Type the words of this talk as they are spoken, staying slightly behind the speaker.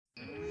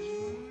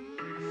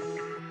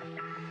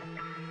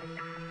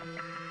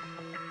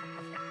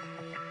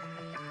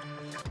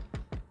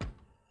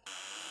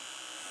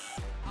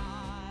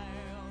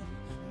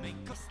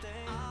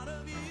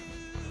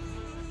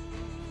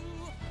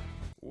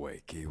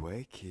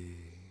wakey.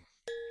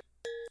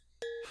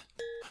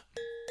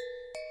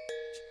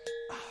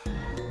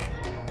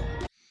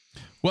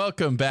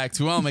 Welcome back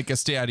to I'll Make a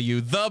Stay Out of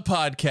You, the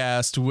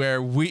podcast where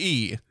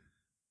we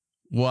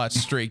watch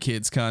Stray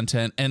Kids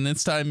content, and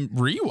this time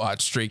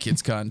rewatch Stray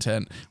Kids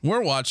content.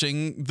 We're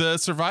watching the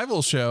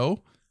survival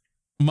show.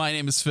 My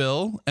name is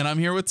Phil, and I'm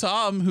here with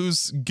Tom,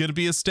 who's gonna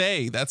be a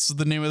stay. That's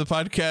the name of the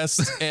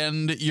podcast,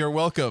 and you're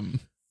welcome.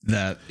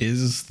 That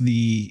is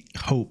the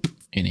hope,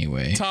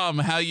 anyway. Tom,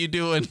 how you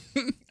doing?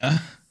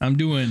 I'm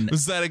doing.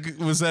 Was that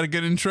a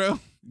good intro?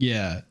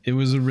 Yeah, it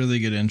was a really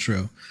good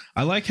intro.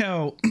 I like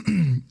how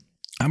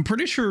I'm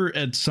pretty sure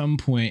at some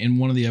point in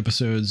one of the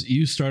episodes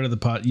you started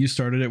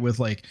it with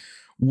like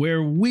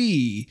where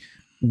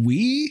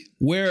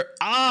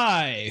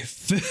I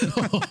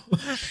Phil,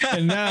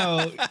 and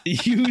now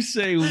you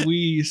say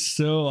we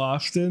so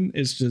often.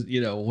 It's just,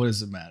 what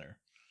does it matter?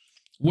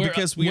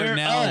 Because we are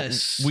now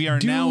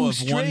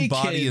of one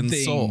body and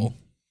soul.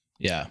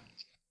 Yeah.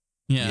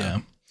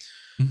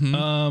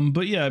 Mm-hmm.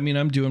 But yeah, I mean,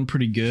 I'm doing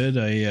pretty good.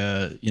 I,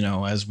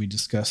 as we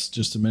discussed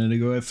just a minute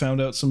ago, I found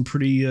out some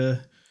pretty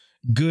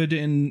good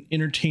and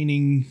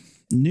entertaining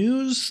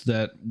news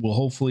that will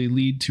hopefully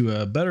lead to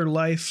a better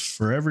life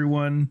for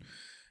everyone.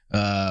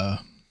 Not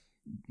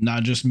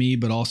just me,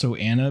 but also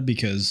Anna,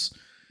 because,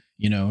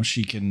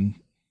 she can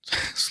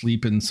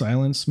sleep in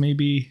silence,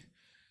 maybe.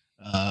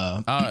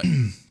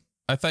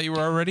 I thought you were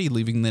already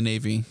leaving the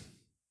Navy.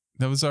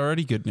 That was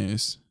already good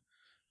news.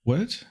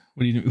 What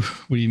do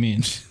you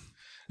mean?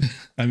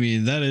 I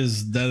mean, that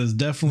is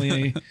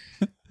definitely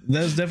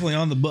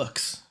on the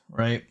books,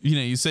 right?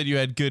 You said you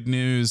had good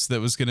news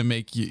that was going to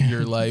make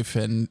your life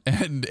and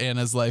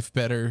Anna's life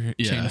better,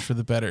 change for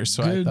the better.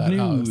 So good I thought,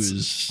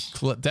 news.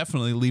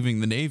 Definitely leaving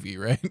the Navy,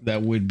 right?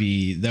 That would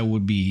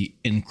be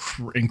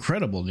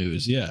incredible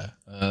news. Yeah,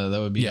 that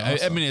would be. Yeah,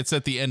 awesome. I mean, it's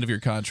at the end of your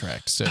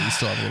contract, so you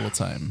still have a little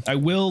time. I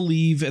will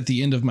leave at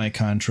the end of my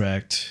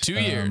contract. 2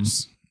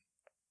 years.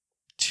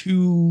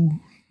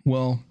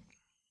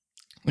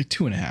 Like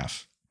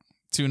 2.5.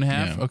 2.5.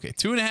 Yeah. Okay,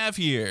 2.5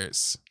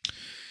 years.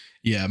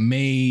 Yeah,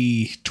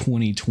 May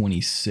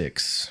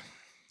 2026.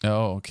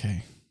 Oh,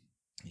 okay.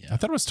 Yeah. I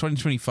thought it was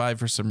 2025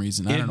 for some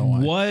reason. I don't know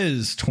It why.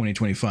 was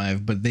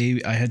 2025, but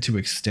I had to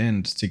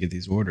extend to get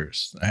these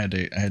orders. I had to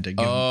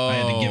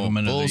give them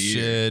another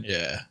bullshit.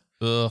 year.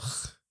 Yeah. Ugh.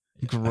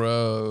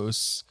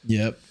 Gross.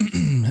 Yep.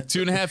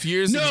 2.5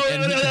 years. No,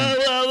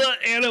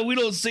 Anna, we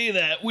don't say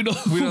that. We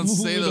don't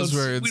say those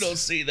words. We don't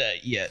say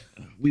that yet.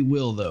 We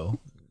will, though.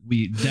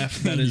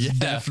 That is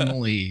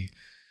definitely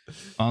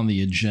on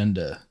the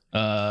agenda.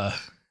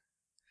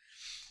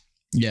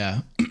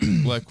 Yeah.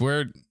 Like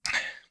we're,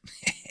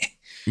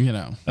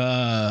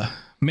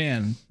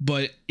 man,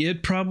 but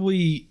it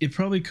probably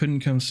couldn't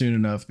come soon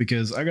enough,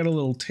 because I got a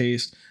little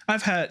taste.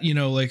 I've had,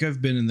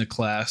 I've been in the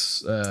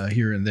class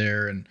here and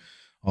there and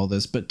all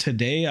this, but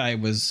today I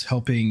was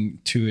helping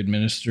to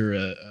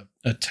administer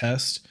a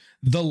test,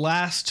 the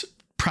last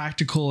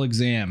practical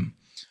exam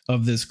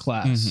of this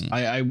class.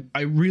 Mm-hmm.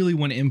 I really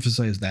want to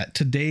emphasize that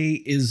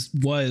today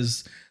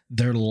was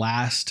their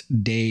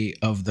last day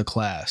of the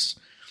class,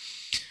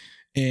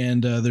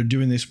 and they're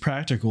doing this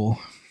practical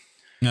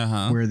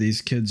where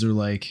these kids are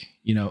like,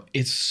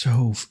 it's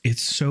so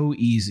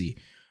easy.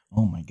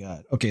 Oh my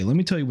God. Okay, let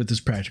me tell you what this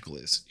practical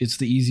is. It's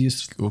the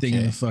easiest thing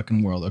in the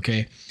fucking world.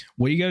 Okay,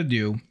 what you got to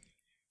do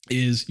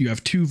is you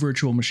have two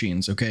virtual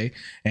machines, okay,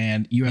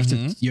 and you have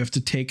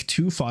to take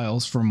two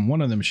files from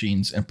one of the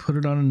machines and put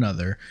it on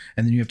another,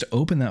 and then you have to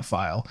open that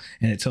file,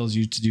 and it tells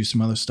you to do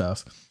some other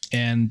stuff,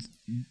 and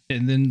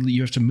then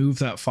you have to move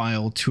that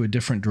file to a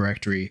different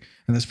directory,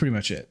 and that's pretty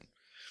much it.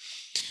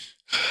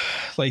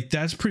 Like,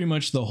 that's pretty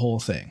much the whole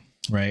thing,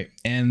 right?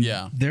 And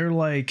they're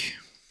like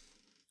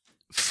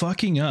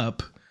fucking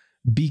up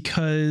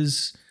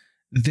because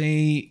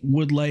they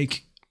would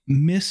like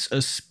miss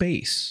a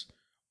space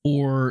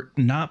or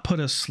not put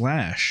a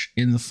slash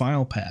in the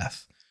file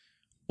path,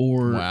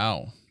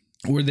 or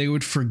they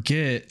would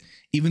forget,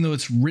 even though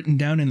it's written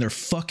down in their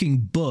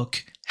fucking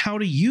book, how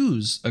to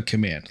use a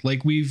command.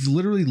 Like, we've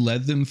literally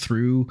led them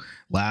through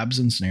labs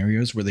and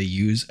scenarios where they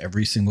use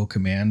every single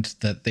command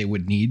that they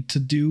would need to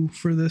do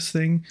for this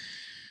thing.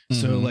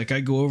 Mm-hmm. So like, I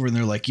go over and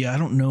they're like, yeah, I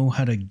don't know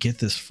how to get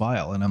this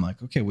file. And I'm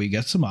like, okay, well, you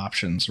got some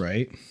options,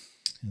 right?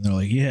 And they're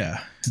like,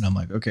 yeah. And I'm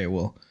like, okay,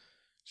 well,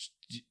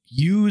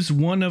 use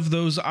one of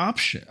those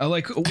options.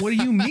 Like, what do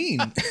you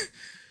mean?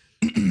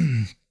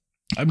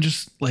 I'm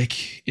just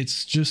like,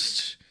 it's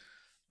just,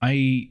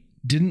 I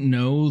didn't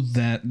know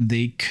that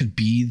they could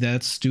be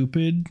that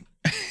stupid.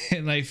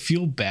 And I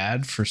feel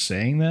bad for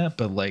saying that,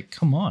 but like,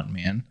 come on,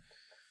 man.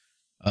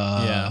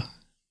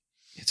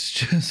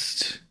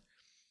 It's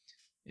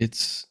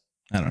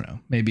I don't know.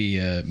 Maybe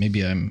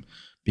I'm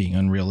being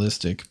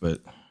unrealistic,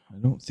 but I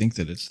don't think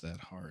that it's that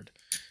hard.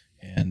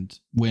 And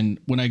when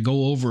I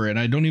go over and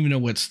I don't even know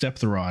what step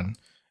they're on,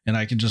 and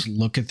I can just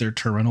look at their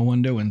terminal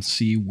window and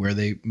see where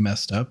they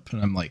messed up,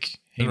 and I'm like,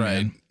 hey,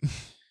 man,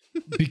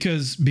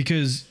 because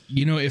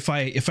if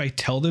I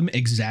tell them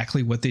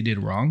exactly what they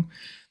did wrong,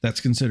 that's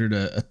considered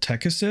a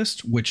tech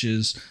assist, which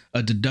is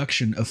a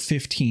deduction of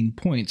 15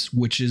 points,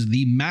 which is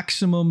the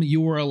maximum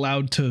you are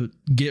allowed to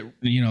get,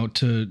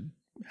 to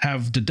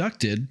have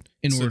deducted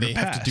in order to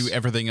pass. They have to do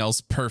everything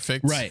else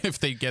perfect, right? If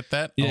they get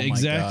that, yeah,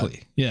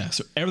 exactly. Yeah,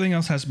 so everything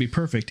else has to be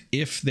perfect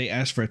if they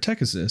ask for a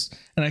tech assist.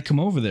 And I come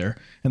over there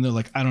and they're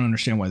like, I don't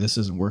understand why this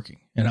isn't working.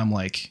 And I'm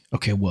like,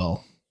 okay,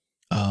 well,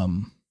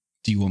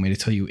 do you want me to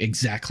tell you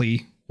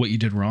exactly what you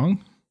did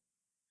wrong?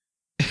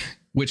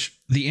 Which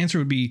the answer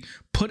would be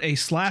put a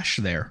slash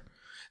there.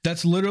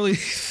 That's literally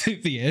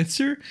the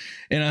answer.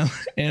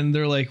 And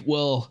they're like,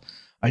 well,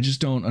 I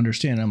just don't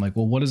understand. I'm like,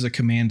 well, what does a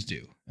command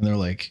do? And they're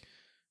like,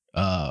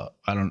 I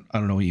don't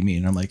know what you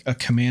mean. I'm like, a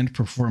command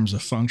performs a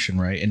function,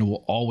 right? And it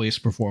will always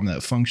perform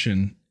that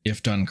function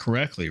if done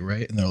correctly,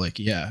 right? And they're like,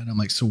 yeah. And I'm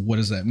like, so what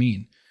does that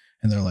mean?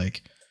 And they're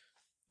like,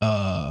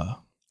 I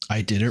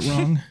did it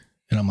wrong.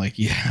 And I'm like,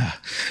 yeah.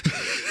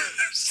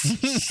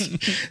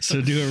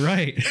 So do it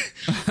right.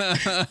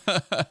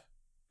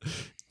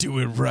 Do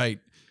it right.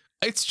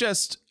 It's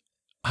just,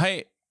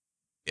 I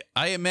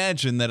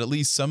imagine that at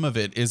least some of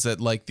it is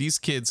that like these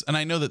kids, and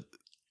I know that,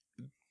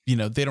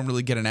 they don't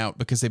really get an out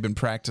because they've been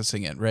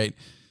practicing it, right?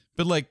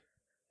 But like,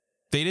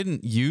 they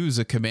didn't use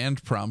a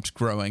command prompt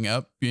growing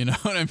up. You know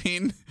what I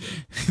mean?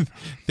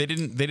 They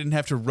didn't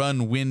have to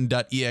run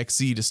win.exe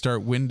to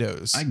start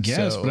Windows. I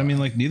guess, but I mean,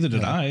 like, neither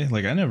did I.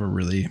 Like, I never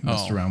really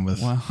messed around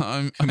with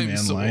I'm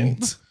so line.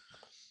 Old.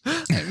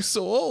 I'm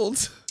so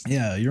old.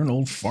 Yeah, you're an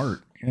old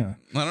fart. Yeah.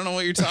 I don't know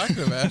what you're talking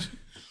about.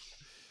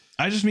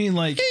 I just mean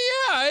like...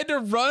 Yeah, I had to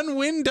run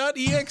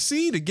win.exe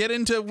to get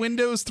into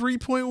Windows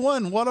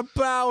 3.1. What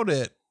about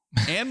it?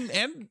 And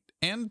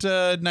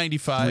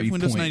 95,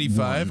 Windows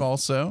 95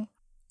 also.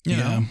 You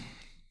know.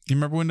 You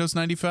remember Windows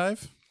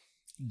 95?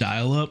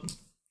 Dial up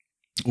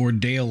or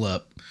Dale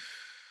up.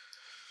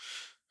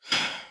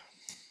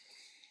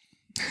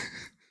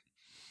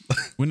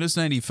 Windows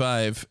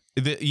 95.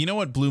 You know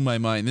what blew my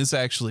mind? This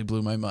actually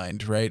blew my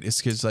mind, right?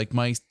 It's because like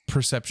my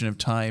perception of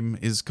time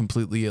is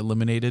completely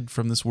eliminated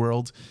from this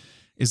world.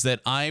 Is that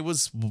I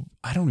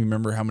don't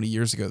remember how many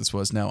years ago this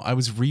was now. I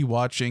was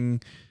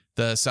rewatching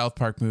the South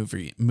Park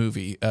movie,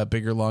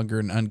 Bigger, Longer,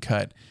 and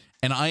Uncut.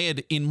 And I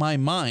had, in my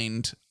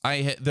mind,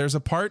 there's a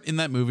part in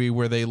that movie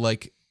where they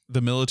like the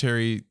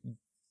military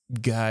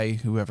guy,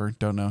 whoever,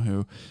 don't know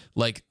who,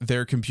 like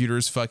their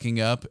computer's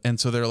fucking up. And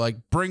so they're like,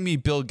 bring me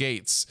Bill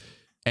Gates.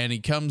 And he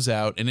comes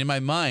out. And in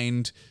my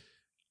mind,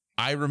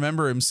 I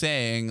remember him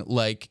saying,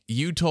 like,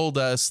 you told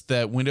us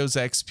that Windows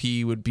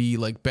XP would be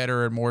like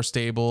better and more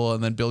stable.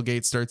 And then Bill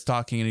Gates starts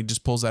talking and he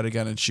just pulls out a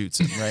gun and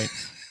shoots him. Right.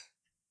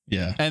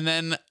 Yeah. And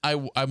then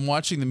I'm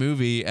watching the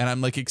movie and I'm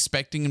like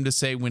expecting him to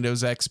say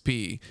Windows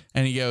XP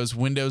and he goes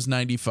Windows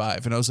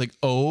 95. And I was like,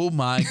 oh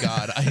my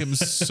God, I am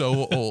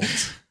so old.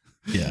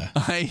 Yeah.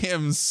 I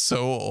am so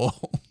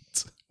old.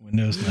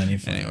 Windows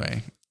 95.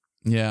 Anyway.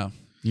 Yeah.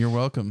 You're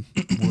welcome,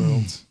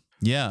 world.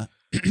 Yeah.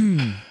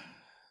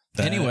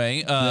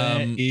 Anyway.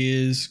 That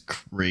is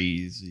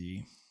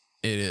crazy.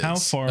 It is. How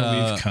far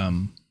we've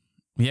come.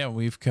 Yeah,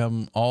 we've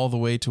come all the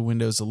way to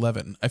Windows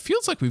 11. It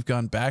feels like we've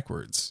gone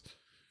backwards.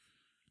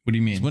 What do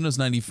you mean? Windows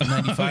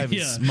 95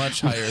 is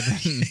much higher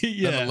than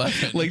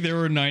 11. Like there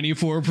were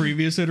 94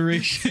 previous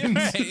iterations.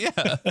 Right,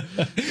 yeah.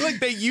 Like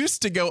they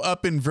used to go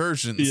up in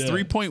versions. Yeah.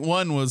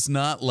 3.1 was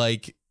not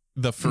like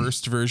the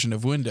first version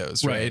of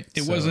Windows, right?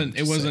 It wasn't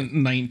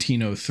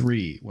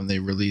 1903 when they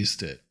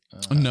released it.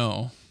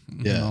 No.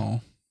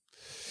 Yeah.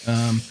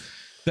 No.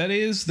 That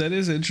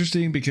is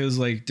interesting because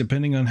like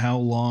depending on how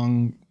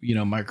long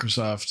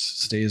Microsoft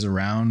stays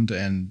around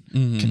and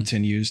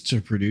continues to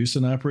produce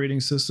an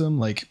operating system,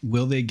 like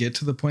will they get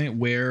to the point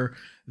where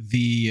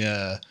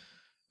the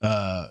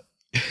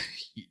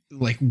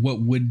like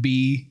what would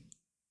be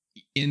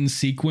in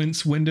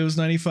sequence Windows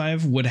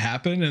 95 would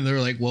happen and they're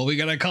like, well, we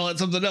gotta call it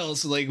something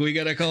else, like we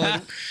gotta call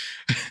it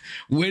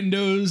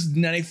Windows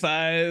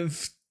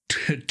 95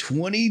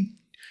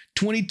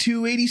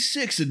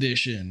 2286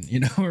 edition,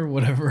 or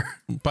whatever.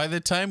 By the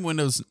time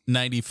Windows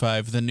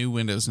 95, the new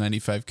Windows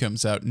 95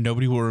 comes out,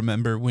 nobody will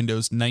remember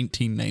Windows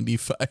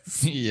 1995.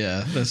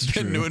 Yeah, that's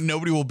true.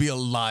 Nobody will be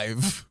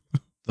alive.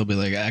 They'll be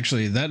like,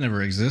 actually, that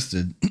never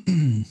existed.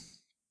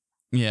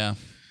 Yeah.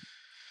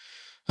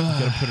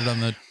 Gotta put it on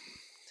the...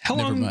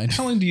 Never mind.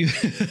 How long do you...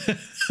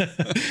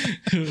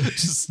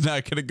 Just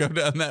not gonna go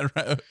down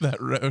that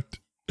road.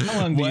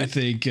 How long do you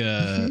think?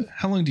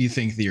 How long do you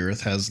think the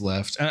Earth has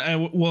left?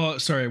 Well,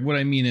 sorry. What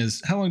I mean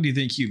is, how long do you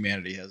think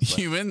humanity has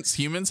left?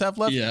 Humans have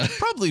left. Yeah,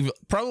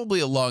 probably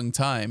a long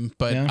time.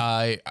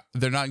 But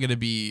they're not going to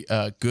be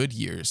good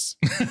years.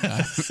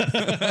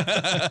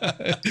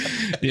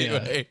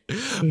 Anyway,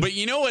 but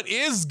you know what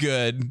is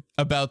good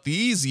about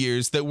these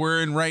years that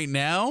we're in right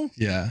now?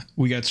 Yeah,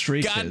 we got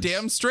Stray Kids.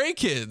 Goddamn Stray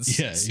Kids.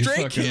 Yeah, you're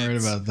fucking right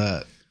about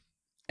that.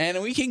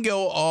 And we can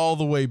go all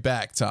the way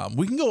back, Tom.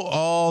 We can go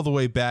all the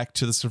way back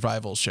to the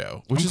survival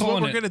show, which is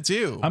what we're going to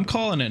do. I'm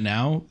calling it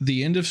now.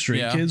 The end of Stray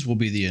Kids will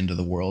be the end of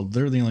the world.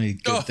 They're the only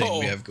good thing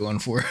we have going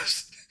for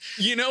us.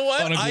 You know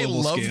what? I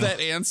love scale. that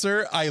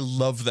answer. I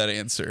love that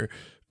answer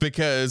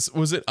because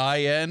was it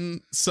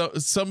IN? So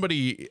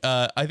somebody,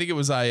 I think it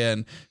was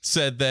IN,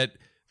 said that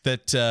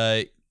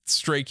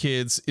Stray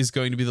Kids is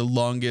going to be the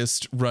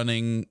longest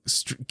running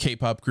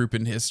K-pop group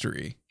in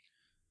history.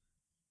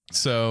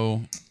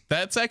 So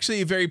that's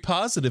actually a very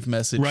positive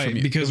message, right? From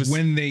you. Because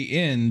when they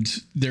end,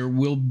 there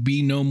will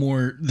be no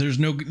more. There's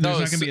not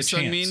going to be a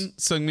chance.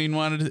 Sungmin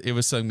wanted it. It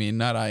was Sungmin,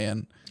 not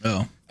IN.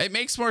 Oh, it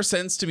makes more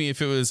sense to me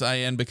if it was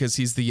IN because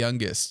he's the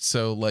youngest.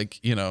 So like,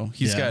 you know,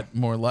 he's got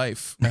more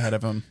life ahead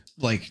of him.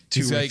 Like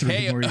 2 or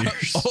 3 more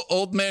years.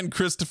 Old man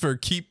Christopher,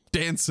 keep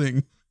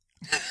dancing.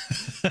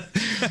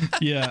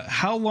 Yeah.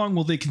 How long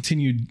will they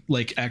continue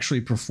like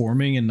actually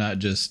performing and not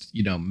just,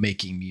 you know,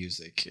 making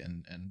music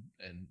and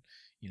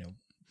you know,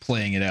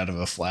 playing it out of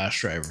a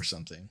flash drive or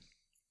something?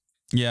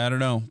 Yeah, I don't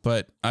know,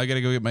 but I got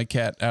to go get my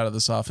cat out of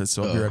this office,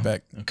 so I'll be right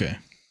back. Okay.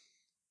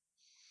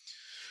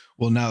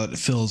 Well, now that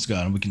Phil's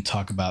gone, we can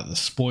talk about the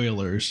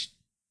spoilers.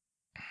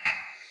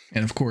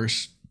 And of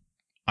course,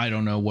 I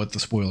don't know what the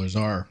spoilers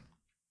are.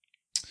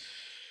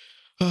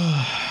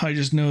 I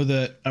just know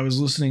that I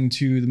was listening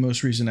to the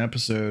most recent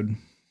episode,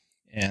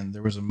 and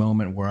there was a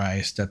moment where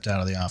I stepped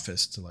out of the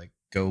office to like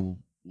go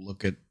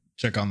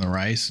check on the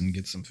rice and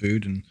get some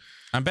food, and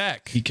I'm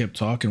back. He kept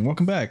talking.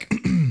 Welcome back.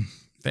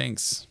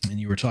 Thanks. And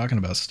you were talking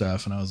about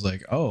stuff, and I was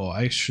like, "Oh,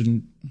 I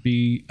shouldn't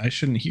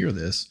hear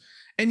this,"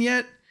 and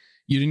yet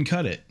you didn't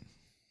cut it.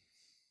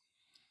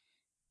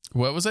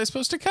 What was I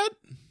supposed to cut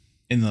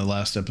in the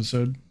last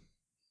episode?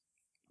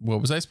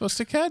 What was I supposed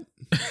to cut?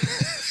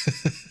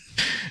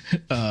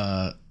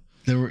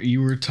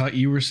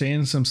 You were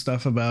saying some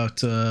stuff about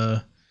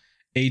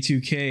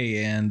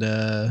A2K and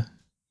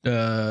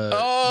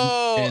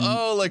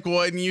like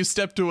when you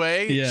stepped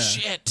away. Yeah,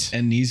 shit.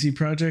 And Neezy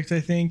Project,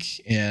 I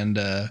think, and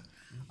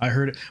I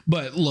heard it.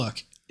 But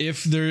look,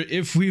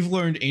 if we've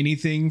learned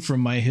anything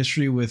from my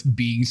history with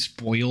being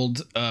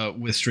spoiled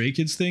with Stray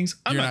Kids things,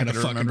 I'm not gonna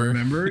fucking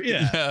remember.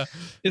 Yeah.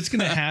 It's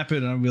gonna happen,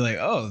 and I'll be like,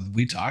 "Oh,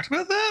 we talked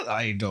about that?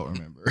 I don't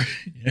remember."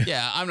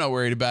 Yeah, I'm not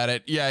worried about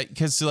it. Yeah,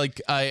 because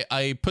like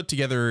I put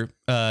together,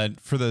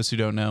 for those who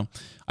don't know,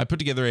 I put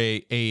together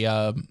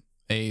a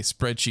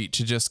spreadsheet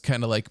to just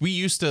kind of like, we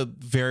used to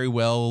very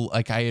well,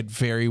 like I had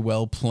very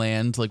well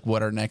planned like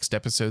what our next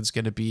episode's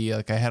going to be.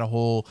 Like I had a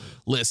whole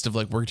list of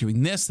like, we're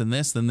doing this, then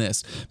this, then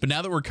this. But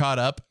now that we're caught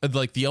up,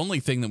 like the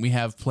only thing that we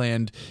have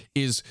planned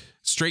is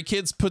Stray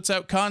Kids puts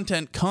out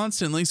content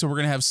constantly. So we're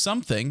going to have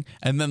something.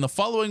 And then the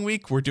following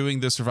week we're doing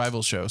the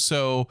survival show.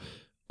 So,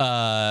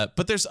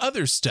 but there's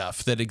other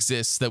stuff that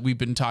exists that we've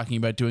been talking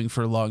about doing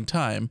for a long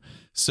time.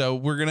 So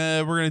we're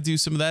gonna do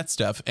some of that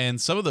stuff,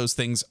 and some of those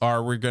things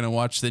are we're gonna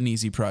watch the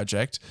Neezy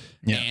Project,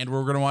 and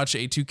we're gonna watch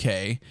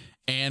A2K,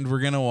 and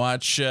we're gonna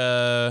watch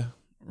yeah.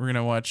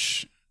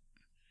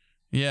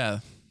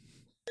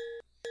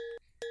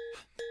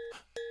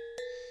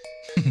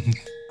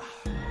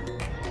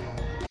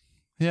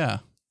 Yeah.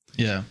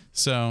 Yeah.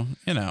 So,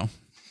 you know,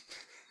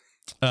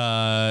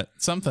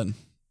 something.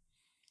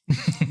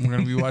 We're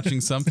going to be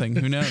watching something.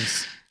 Who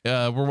knows?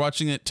 We're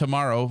watching it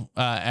tomorrow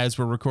as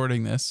we're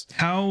recording this.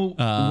 How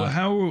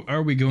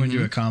are we going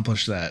to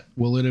accomplish that?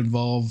 Will it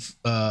involve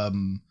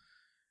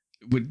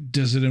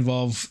does it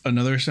involve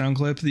another sound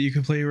clip that you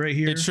can play right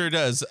here? It sure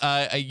does.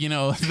 You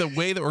know, the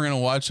way that we're going to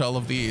watch all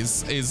of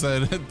these is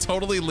a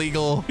totally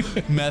legal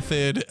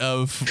method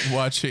of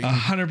watching.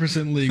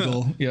 100%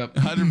 legal. Yep.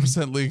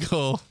 100%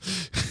 legal.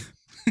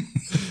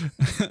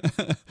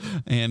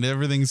 And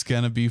everything's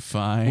gonna be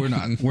fine.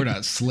 We're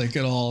not slick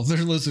at all. If they're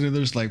listening,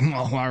 they're just like,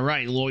 oh, all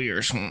right,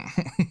 lawyers.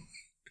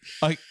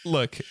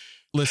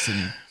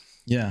 Listen.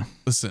 Yeah.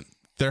 Listen.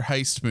 They're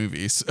heist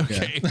movies.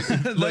 Okay.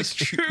 Yeah. That's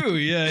true.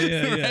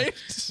 Yeah. Right?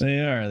 They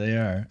are.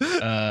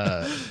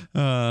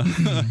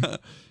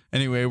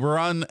 Anyway, we're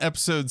on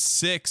episode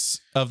 6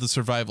 of the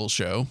survival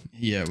show.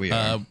 Yeah, we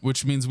are.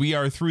 Which means we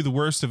are through the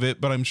worst of it,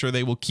 but I'm sure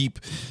they will keep,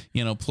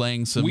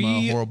 playing some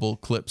horrible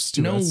clips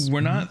to us. No, we're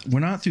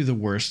not through the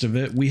worst of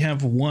it. We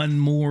have one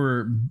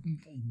more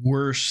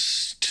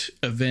worst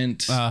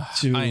event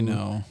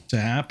to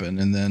happen,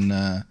 and then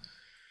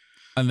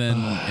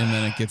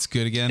it gets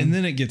good again.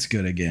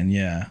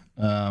 Yeah.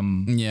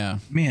 Yeah.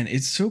 Man,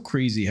 it's so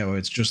crazy how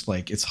it's just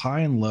like it's high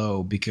and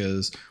low,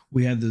 because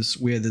we had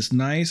this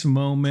nice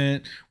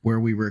moment where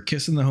we were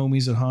kissing the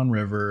homies at Han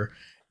River,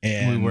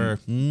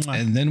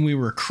 and then we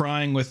were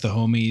crying with the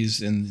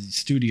homies in the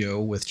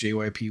studio with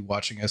JYP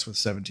watching us with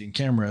 17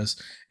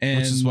 cameras, and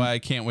which is why I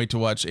can't wait to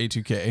watch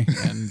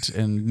A2K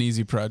and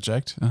Neezy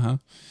Project.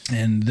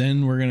 And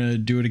then we're gonna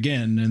do it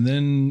again, and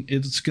then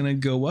it's gonna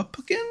go up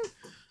again.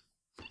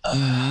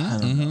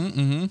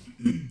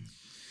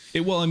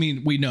 Well, I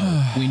mean, we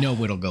know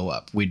it'll go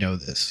up. We know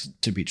this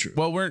to be true.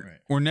 Well,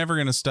 we're never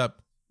gonna stop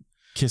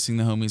kissing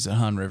the homies at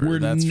Han River. We're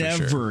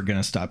never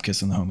gonna stop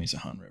kissing the homies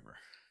at Han River.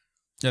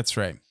 That's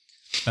right.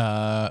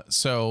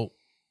 So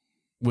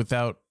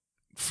without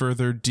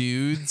further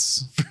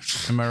dudes,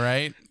 am I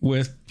right?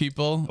 With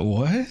people,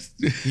 what?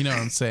 You know what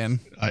I'm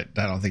saying? I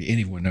don't think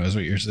anyone knows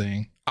what you're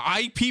saying.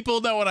 People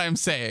know what I'm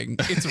saying.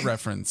 It's a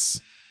reference.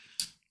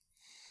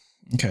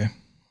 Okay.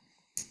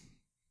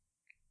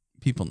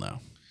 People know.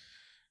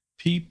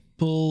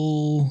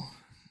 People,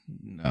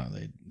 no,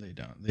 they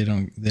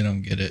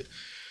don't get it.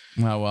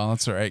 Oh, well,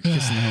 that's all right.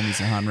 Kissing the homies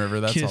in Han River.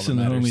 That's Kissing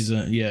all that matters. the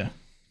homies. Yeah.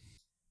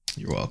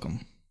 You're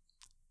welcome.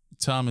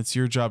 Tom, it's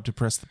your job to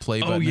press the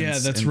play button. Oh yeah,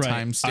 that's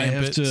right. I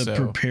have to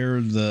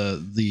prepare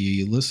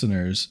the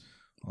listeners.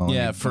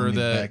 For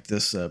the back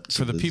this up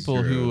for the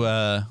people who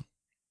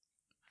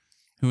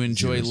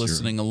enjoy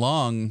listening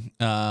along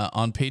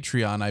on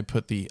Patreon. I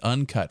put the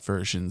uncut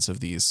versions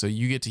of these, so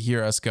you get to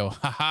hear us go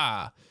ha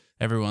ha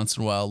every once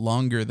in a while,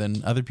 longer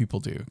than other people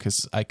do,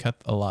 because I cut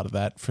a lot of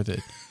that for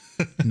the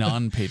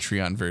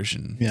non-Patreon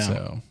version. Yeah.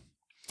 So.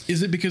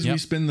 Is it because we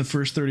spend the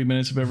first 30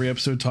 minutes of every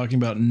episode talking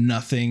about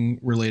nothing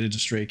related to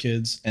Stray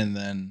Kids, and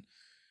then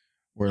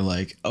we're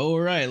like, oh, all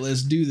right,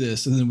 let's do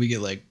this, and then we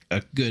get like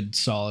a good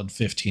solid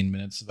 15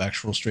 minutes of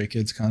actual Stray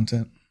Kids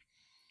content?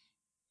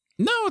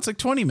 No, it's like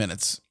 20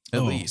 minutes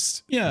at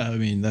least. Yeah, I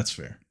mean, that's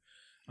fair.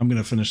 I'm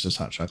going to finish this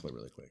hot chocolate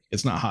really quick.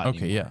 It's not hot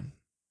anymore. Yeah.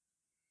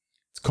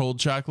 It's cold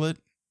chocolate.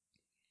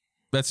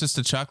 That's just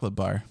a chocolate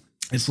bar.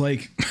 It's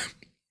like...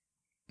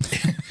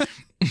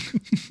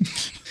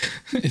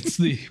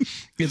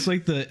 it's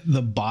like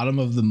the bottom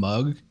of the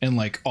mug, and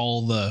like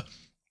all the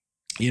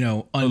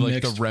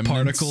unmixed like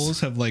particles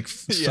have like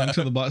sunk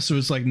to the bottom, so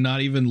it's like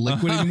not even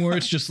liquid anymore.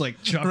 It's just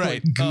like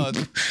chocolate goop.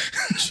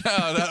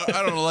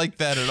 I don't like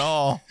that at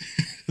all.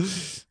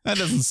 That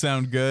doesn't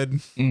sound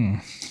good.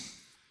 I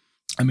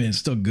mean, it's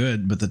still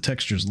good, but the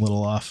texture's a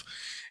little off.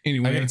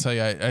 Anyway, I gotta tell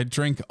you, I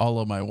drink all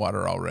of my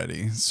water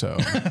already. So,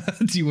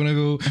 do you want to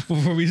go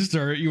before we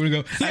start? You want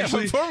to go? Yeah,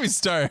 before we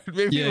start.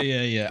 Maybe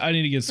yeah. I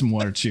need to get some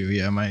water too.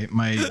 Yeah, my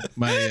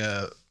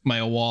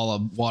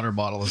Owala water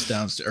bottle is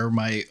downstairs, or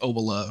my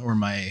Obala, or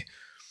my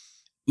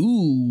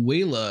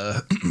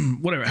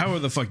Wayla, whatever. However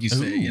the fuck you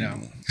say,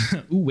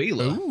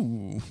 Wayla.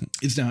 Ooh.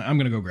 It's down. I'm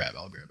gonna go grab.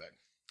 I'll be right back.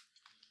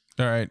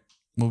 All right,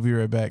 we'll be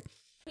right back.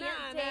 No.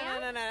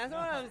 That's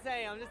what I'm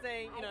saying. I'm just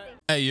saying,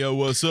 Hey, yo,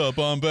 what's up?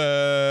 I'm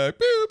back.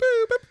 Boo,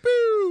 boo, boo,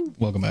 boo.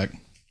 Welcome back.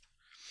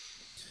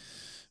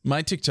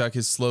 My TikTok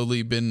has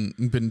slowly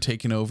been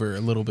taken over a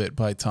little bit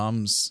by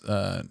Tom's,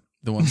 the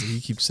ones that he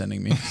keeps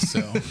sending me.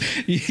 So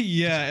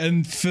yeah,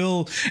 and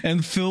Phil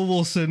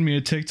will send me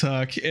a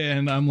TikTok,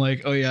 and I'm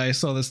like, oh yeah, I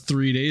saw this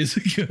 3 days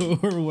ago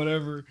or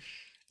whatever.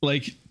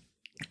 Like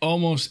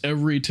almost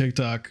every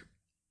TikTok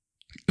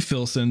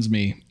Phil sends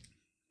me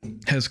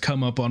has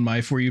come up on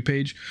my For You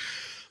page,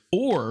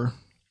 or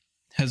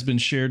has been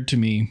shared to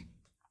me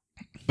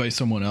by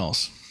someone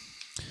else.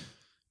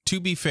 To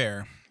be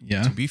fair,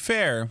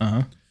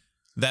 uh-huh.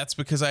 That's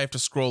because I have to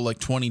scroll like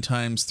 20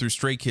 times through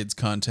Stray Kids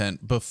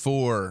content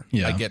before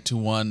I get to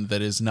one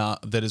that is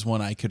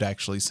one I could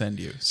actually send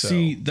you. So.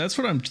 See, that's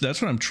what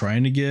I'm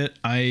trying to get.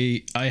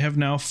 I have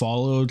now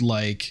followed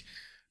like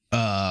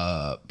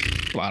I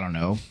don't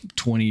know,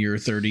 20 or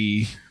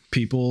 30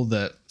 people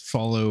that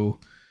follow.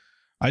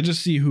 I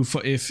just see who,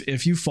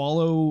 if you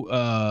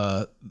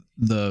follow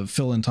the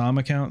Phil and Tom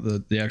account,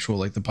 the actual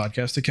like the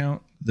podcast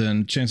account,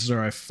 then chances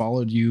are I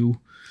followed you,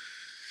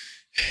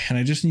 and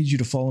I just need you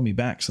to follow me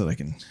back so that I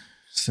can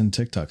send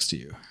TikToks to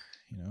you.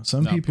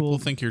 Some people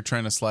think you're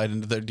trying to slide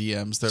into their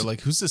DMs. They're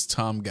like, "Who's this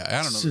Tom guy?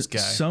 I don't know this guy."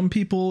 Some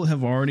people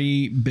have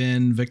already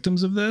been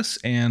victims of this,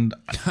 and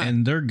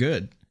they're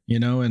good,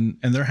 and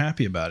they're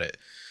happy about it.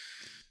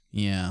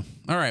 Yeah.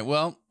 All right.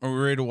 Well, are we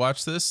ready to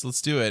watch this? Let's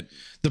do it.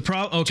 The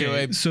problem.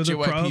 Okay. So the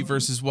JYP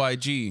versus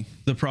YG.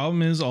 The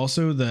problem is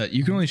also that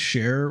you can only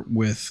share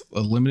with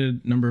a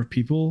limited number of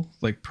people,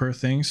 like per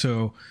thing.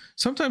 So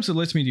sometimes it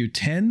lets me do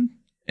 10,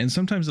 and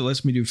sometimes it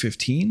lets me do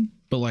 15.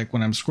 But like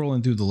when I'm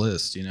scrolling through the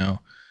list,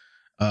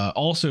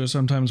 also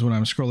sometimes when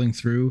I'm scrolling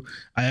through,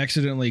 I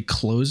accidentally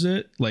close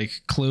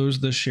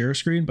the share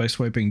screen by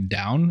swiping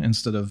down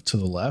instead of to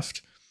the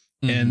left.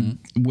 And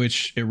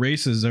which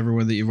erases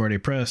everyone that you've already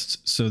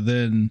pressed. So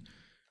then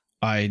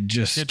I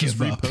just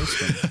give up.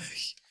 Repost them.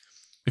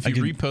 If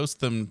you repost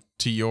them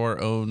to your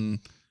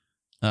own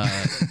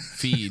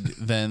feed,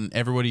 then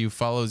everybody who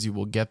follows you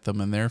will get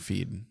them in their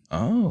feed.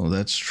 Oh,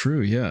 that's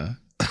true. Yeah,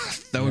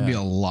 that would be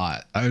a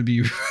lot. I would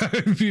be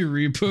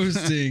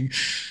reposting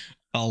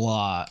a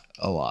lot.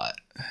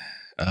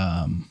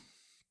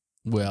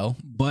 Well,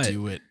 but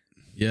do it.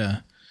 Yeah,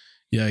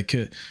 I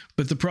could.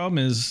 But the problem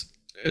is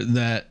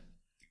that.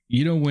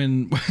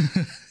 When,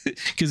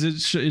 because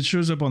it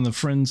shows up on the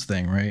friends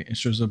thing, right? It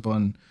shows up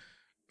on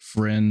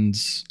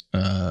friends.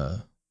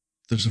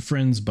 There's a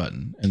friends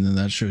button, and then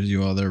that shows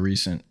you all their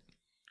recent,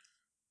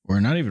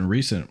 or not even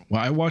recent.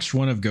 Well, I watched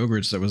one of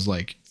Gogurt's that was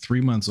like 3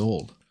 months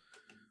old,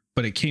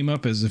 but it came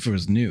up as if it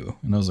was new,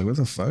 and I was like, "What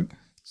the fuck?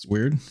 It's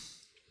weird."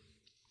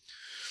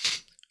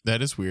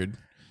 That is weird.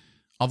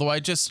 Although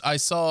I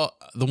saw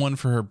the one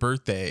for her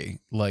birthday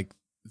like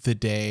the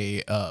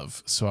day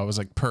of, so I was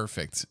like,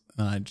 perfect.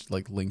 And I just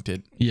like linked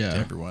it to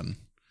everyone,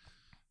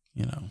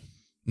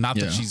 not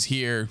that she's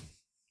here.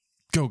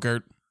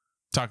 Gogurt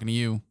talking to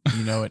you,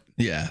 it.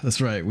 Yeah, that's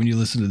right. When you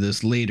listen to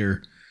this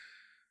later,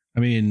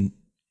 I mean,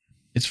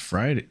 it's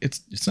Friday.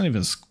 It's not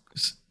even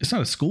It's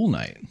not a school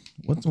night.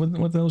 What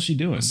the hell is she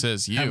doing? It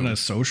says you having a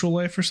social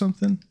life or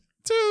something.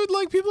 Dude,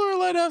 like people are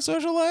allowed to have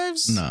social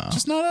lives. No,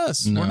 just not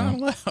us. No. We're not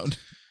allowed.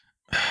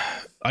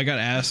 I got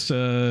asked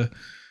like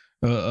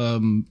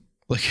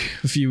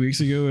a few weeks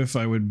ago if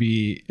I would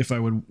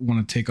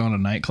want to take on a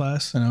night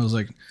class, and I was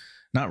like,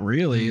 not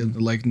really.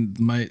 Like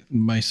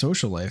my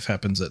social life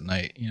happens at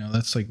night. You know,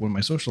 that's like what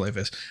my social life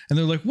is. And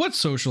they're like, what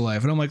social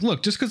life? And I'm like,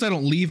 look, just because I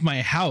don't leave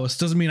my house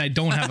doesn't mean I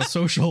don't have a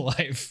social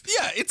life.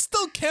 Yeah, it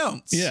still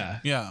counts. Yeah.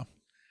 Yeah.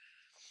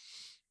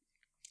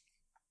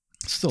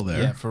 It's still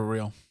there. Yeah, for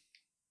real.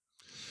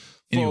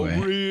 Anyway.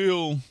 For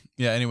real.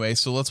 Yeah, anyway,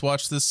 so let's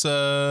watch this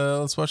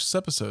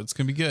episode. It's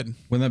gonna be good.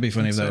 Wouldn't that be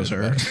funny if that was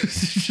her?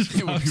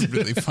 It would be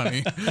really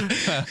funny.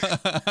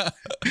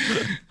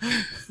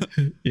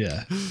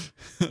 Yeah.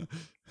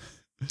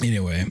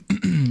 Anyway,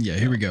 yeah,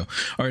 here we go.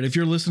 All right, if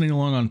you're listening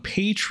along on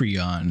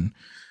Patreon,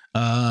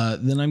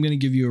 then I'm going to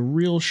give you a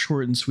real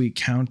short and sweet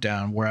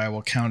countdown where I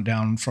will count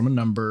down from a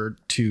number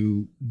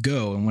to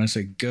go. And when I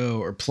say go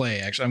or play,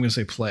 actually, I'm going to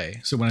say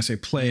play. So when I say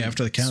play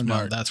after the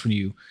countdown, that's when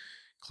you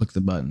click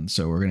the button.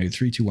 So we're going to do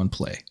 3, 2, 1,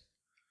 play.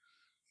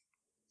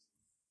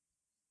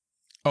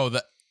 Oh,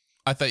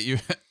 I thought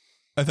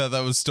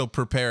that was still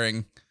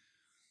preparing.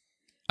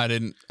 I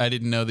didn't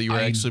know that you were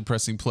actually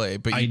pressing play,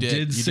 but you did. I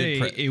did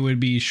say it would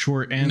be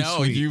short and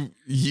sweet. No,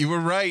 you were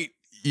right.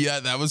 Yeah,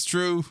 that was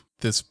true.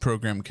 This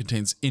program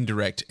contains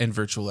indirect and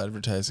virtual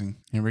advertising.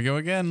 Here we go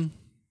again.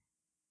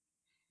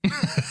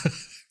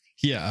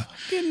 Yeah.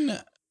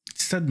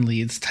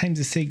 Suddenly, it's time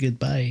to say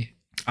goodbye.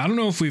 I don't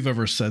know if we've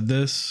ever said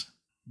this,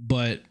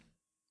 but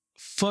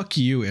fuck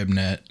you,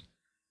 Mnet.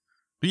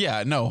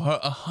 Yeah, no,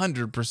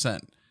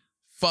 100%.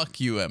 Fuck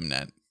you,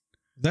 Mnet.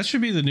 That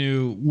should be the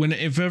new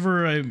if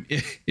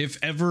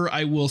ever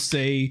I will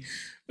say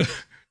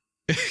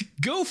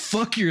go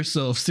fuck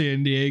yourself,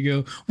 San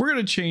Diego. We're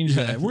gonna change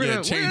that. We're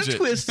gonna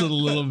twist it a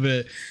little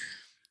bit.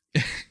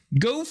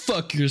 Go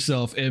fuck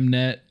yourself,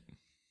 Mnet.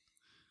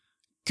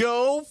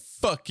 Go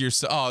fuck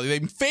yourself. Oh, they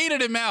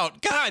faded him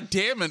out. God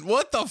damn it.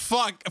 What the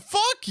fuck?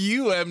 Fuck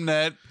you,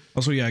 Mnet.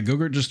 Also, yeah,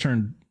 Gogurt just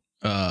turned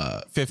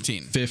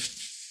 15.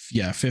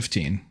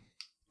 15.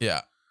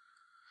 Yeah.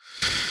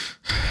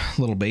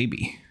 Little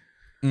baby.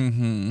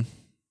 Mm-hmm.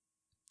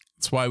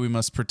 That's why we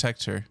must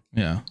protect her.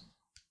 Yeah.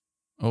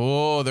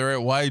 Oh, they're at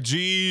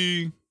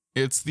YG.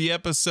 It's the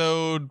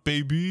episode,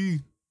 baby.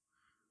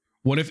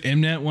 What if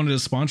Mnet wanted to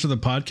sponsor the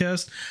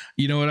podcast?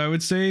 You know what I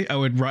would say? I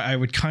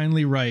would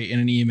kindly write in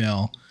an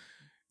email,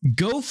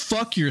 go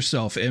fuck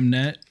yourself,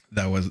 Mnet.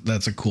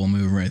 That's a cool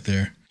move right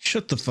there.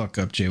 Shut the fuck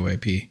up,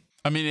 JYP.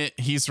 I mean,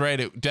 he's right.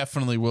 It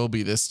definitely will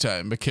be this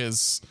time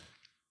because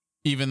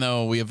even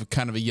though we have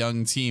kind of a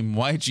young team,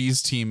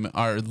 YG's team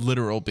are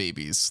literal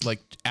babies, like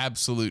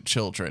absolute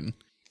children.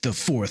 The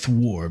fourth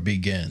war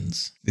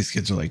begins. These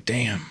kids are like,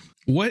 damn.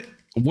 What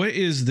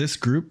is this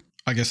group?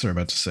 I guess they're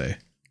about to say.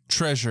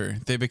 Treasure.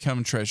 They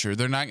become Treasure.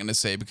 They're not going to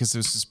say because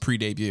this is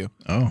pre-debut.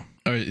 Oh,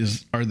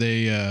 are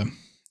they?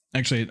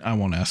 Actually, I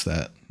won't ask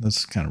that.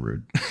 That's kind of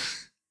rude.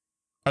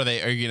 Are you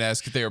going to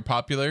ask if they were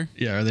popular?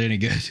 Yeah. Are they any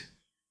good?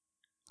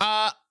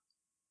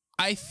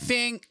 I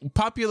think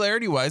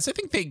popularity wise, I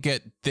think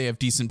they have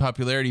decent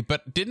popularity,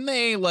 but didn't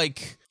they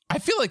I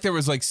feel like there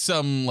was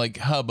some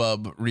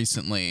hubbub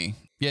recently.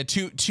 Yeah.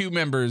 Two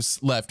members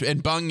left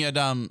and Pang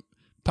Yadam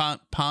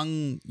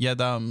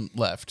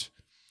left.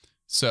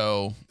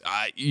 So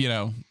I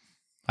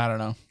don't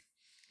know.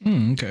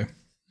 Okay.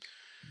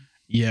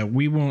 Yeah.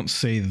 We won't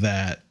say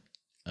that,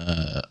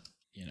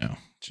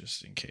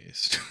 just in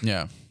case.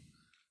 Yeah.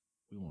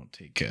 We won't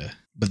take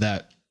but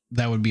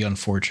that would be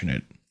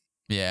unfortunate.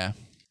 Yeah.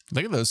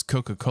 Look at those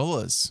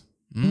Coca-Colas.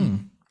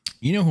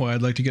 You know who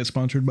I'd like to get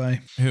sponsored by?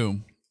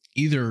 Who?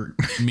 Either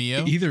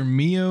Mio? Either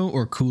Mio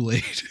or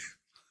Kool-Aid.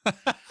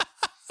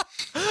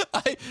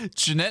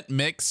 Jeanette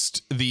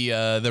mixed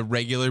the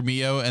regular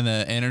Mio and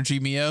the energy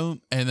Mio,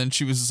 and then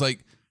she was just like,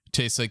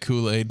 tastes like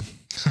Kool-Aid.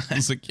 I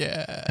was like,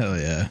 yeah. Hell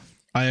yeah.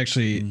 I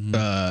actually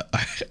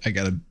I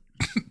got a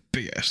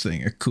big ass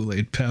thing of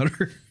Kool-Aid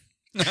powder.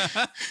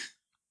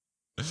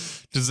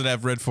 Does it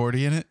have Red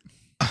 40 in it?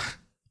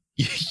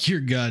 You're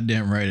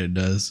goddamn right it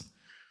does.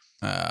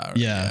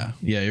 Yeah,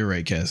 you're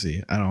right,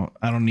 Cassie. I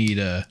don't need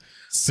a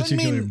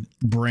particular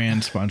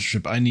brand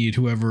sponsorship. I need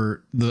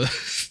whoever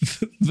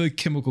the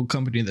chemical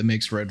company that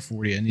makes Red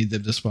 40. I need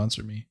them to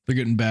sponsor me. They're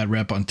getting bad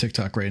rap on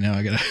TikTok right now.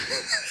 I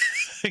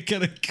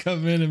gotta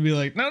come in and be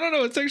like, no,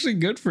 it's actually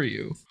good for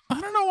you.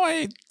 I don't know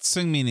why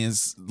Seungmin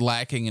is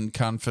lacking in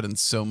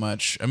confidence so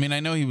much. I mean,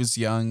 I know he was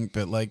young,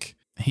 but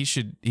he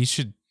should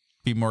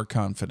be more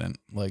confident.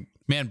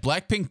 Man,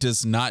 Blackpink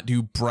does not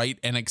do bright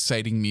and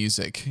exciting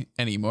music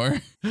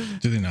anymore.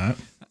 Do they not?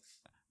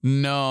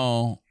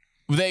 No.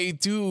 They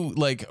do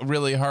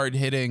really hard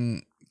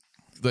hitting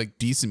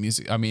decent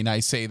music. I mean, I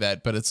say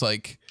that, but it's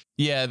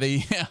yeah.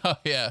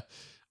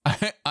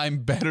 I'm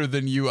better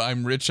than you.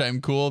 I'm rich. I'm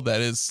cool.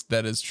 That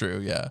is true.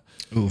 Yeah.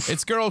 Oof.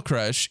 It's Girl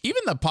Crush.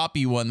 Even the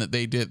poppy one that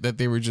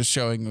they were just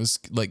showing was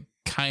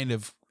kind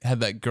of had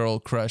that girl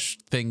crush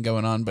thing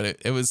going on, but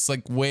it was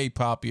like way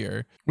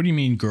poppier. What do you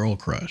mean girl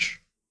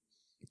crush?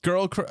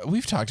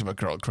 We've talked about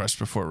girl crush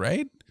before,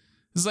 right?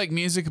 It's like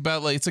music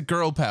about like it's a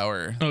girl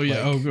power. Oh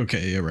yeah. Like,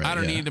 okay. Yeah, right. I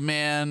don't need a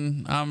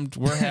man.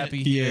 We're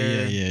happy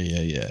here.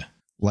 Yeah.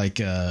 Like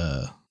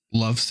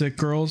Lovesick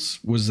Girls,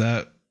 was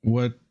that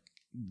what?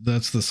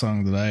 That's the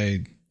song that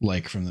I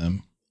like from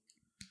them.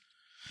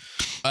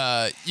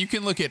 You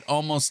can look at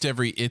almost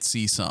every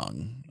ITZY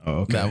song.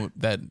 Oh, okay.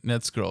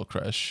 That's girl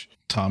crush.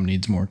 Tom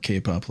needs more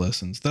K-pop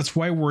lessons. That's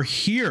why we're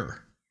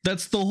here.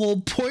 That's the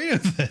whole point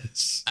of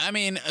this. I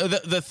mean,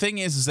 the thing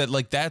is that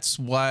like that's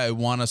why I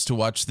want us to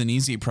watch the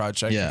Neezy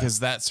Project, because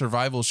that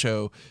survival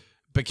show,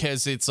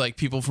 because it's like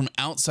people from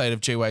outside of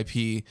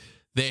JYP,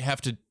 they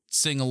have to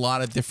sing a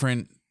lot of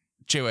different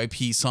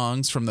JYP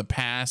songs from the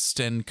past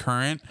and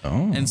current.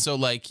 Oh. And so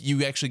like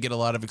you actually get a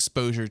lot of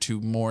exposure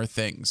to more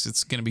things.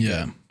 It's going to be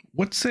good.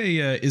 What's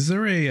is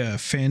there a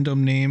fandom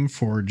name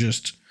for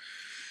just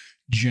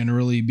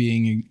generally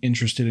being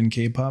interested in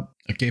K-pop?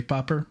 A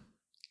K-popper?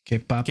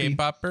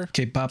 K-popper?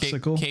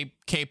 K-popsicle?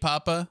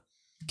 K-papa?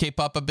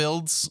 K-papa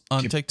builds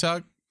on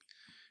TikTok?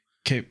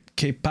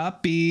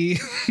 K-poppy.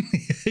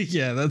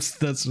 Yeah,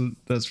 that's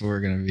what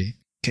we're going to be.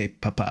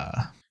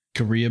 K-papa.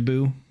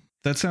 Koreaboo.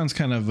 That sounds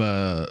kind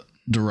of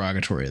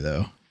derogatory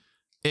though.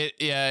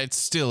 It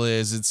still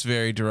is. It's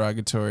very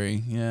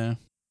derogatory. Yeah.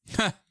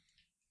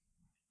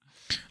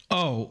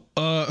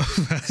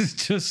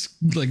 Just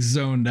like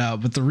zoned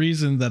out. But the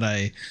reason that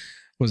I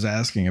was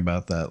asking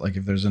about that, like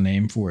if there's a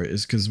name for it,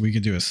 is because we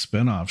could do a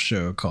spinoff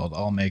show called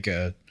I'll Make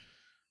a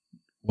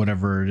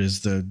whatever it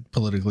is, the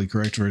politically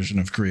correct version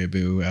of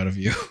Koreaboo out of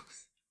you.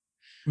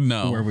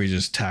 No. Where we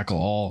just tackle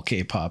all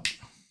K-pop.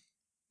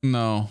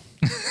 No.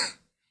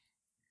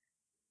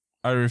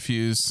 I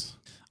refuse.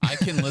 I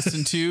can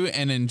listen to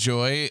and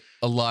enjoy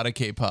a lot of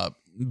K-pop,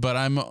 but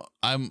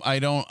I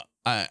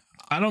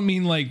don't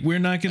mean like we're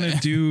not going to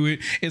do it.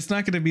 It's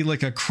not going to be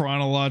like a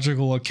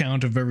chronological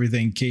account of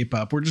everything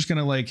K-pop. We're just going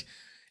to like,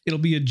 it'll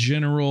be a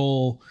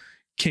general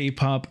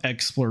K-pop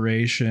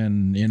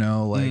exploration,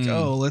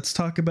 let's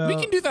talk about. We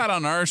can do that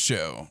on our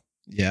show.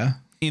 Yeah.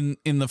 In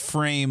the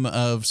frame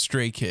of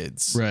Stray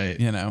Kids. Right.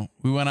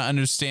 We want to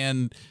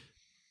understand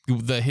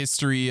the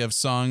history of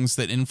songs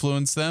that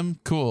influence them.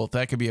 Cool.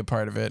 That could be a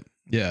part of it.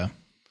 Yeah.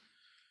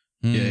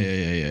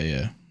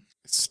 Yeah.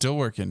 It's still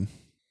working.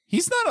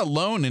 He's not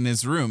alone in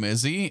his room,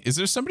 is he? Is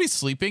there somebody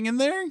sleeping in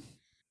there?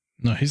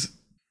 No, he's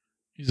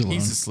alone.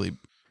 He's asleep.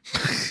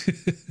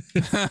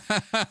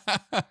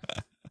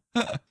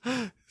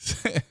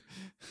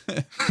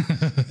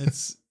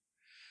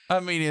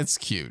 It's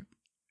cute.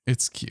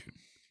 It's cute.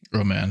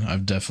 Oh man,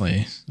 I've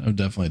definitely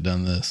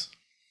done this.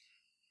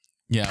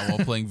 Yeah, while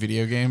playing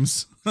video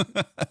games.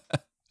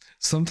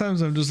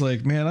 Sometimes I'm just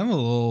like, man, I'm a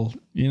little,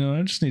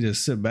 I just need to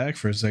sit back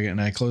for a second,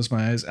 and I close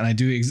my eyes and I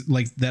do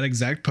like that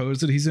exact pose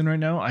that he's in right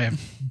now. I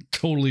have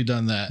totally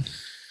done that.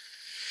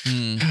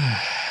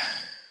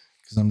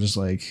 Because I'm just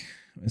like,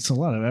 it's a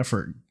lot of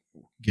effort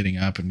getting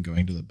up and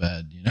going to the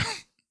bed,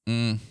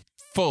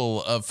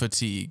 Full of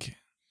fatigue.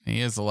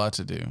 He has a lot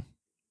to do.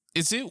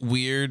 Is it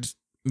weird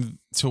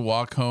to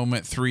walk home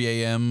at 3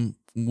 a.m.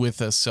 with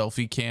a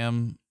selfie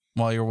cam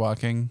while you're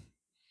walking?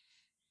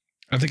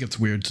 I think it's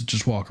weird to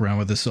just walk around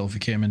with a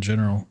selfie cam in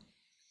general.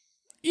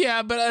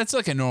 Yeah, but it's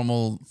like a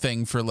normal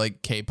thing for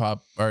like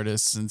K-pop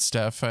artists and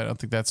stuff. I don't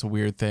think that's a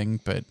weird thing,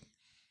 but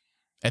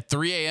at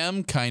 3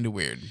 a.m., kind of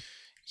weird.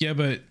 Yeah,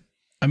 but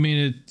I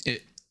mean,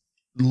 it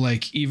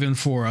like even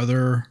for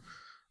other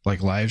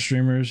like live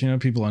streamers,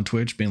 people on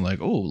Twitch being like,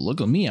 oh, look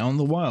at me out in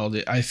the wild.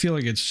 I feel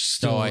like it's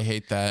still. Oh, I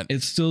hate that.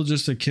 It's still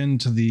just akin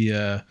to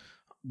the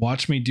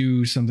watch me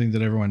do something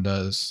that everyone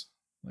does.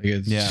 Like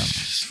it's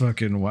just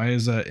fucking, why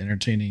is that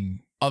entertaining?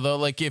 Although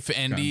like if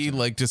Andy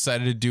like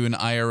decided to do an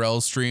IRL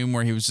stream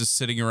where he was just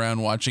sitting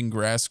around watching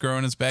grass grow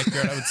in his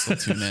backyard, I would still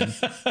tune in.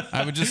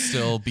 I would just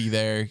still be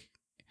there.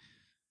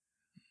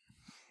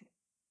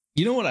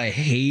 You know what I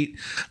hate?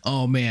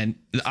 Oh man,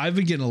 I've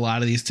been getting a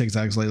lot of these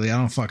TikToks lately. I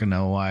don't fucking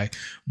know why,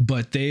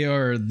 but they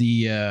are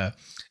the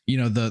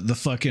the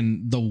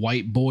fucking the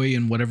white boy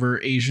in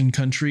whatever Asian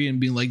country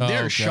and being like,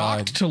 they're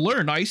shocked to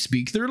learn I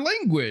speak their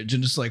language,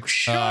 and just like,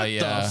 shut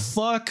the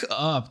fuck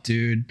up,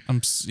 dude.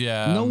 No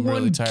I'm one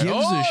really tired.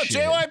 Gives a shit.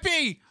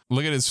 JYP.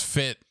 Look at his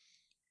fit.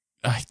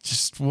 I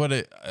just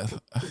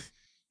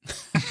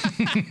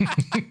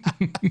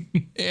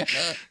yeah.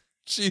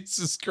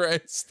 Jesus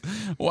Christ.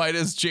 Why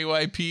does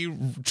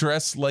JYP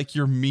dress like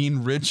your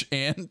mean rich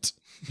aunt?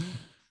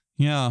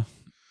 Yeah.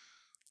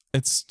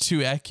 It's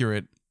too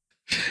accurate.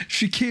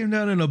 She came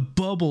down in a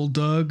bubble,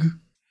 Doug.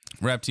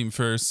 Rap team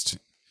first.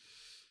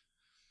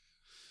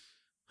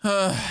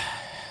 I'm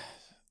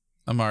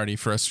already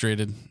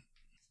frustrated.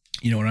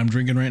 You know what I'm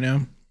drinking right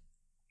now?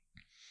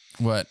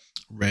 What?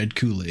 Red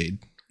Kool-Aid.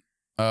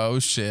 Oh,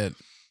 shit.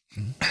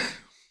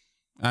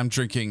 I'm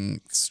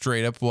drinking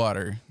straight up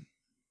water.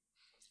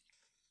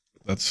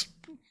 That's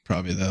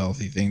probably the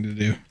healthy thing to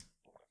do.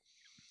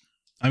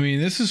 I mean,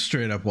 this is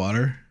straight up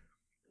water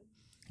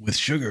with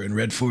sugar and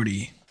red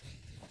 40.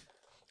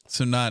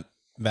 So not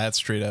That's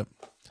straight up.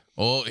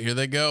 Oh, here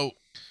they go.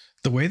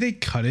 The way they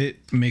cut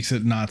it makes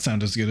it not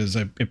sound as good as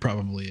it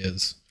probably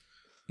is.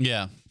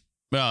 Yeah.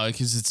 Well,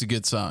 because it's a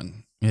good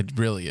song. It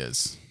really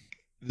is.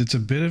 It's a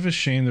bit of a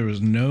shame there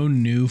was no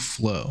new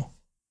flow.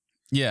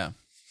 Yeah.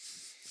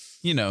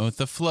 You know,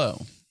 the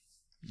flow.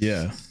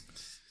 Yeah.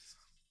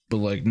 But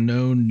like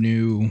no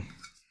new...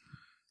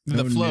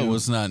 The flow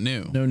was not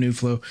new. No new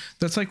flow.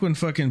 That's like when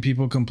fucking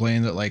people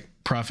complain that like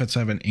profits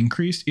haven't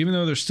increased, even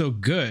though they're still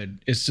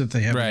good. It's that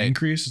they haven't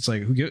increased. It's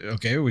like,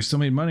 okay, we still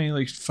made money.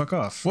 Like, fuck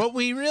off. What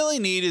we really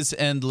need is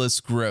endless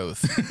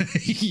growth.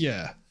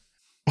 Yeah.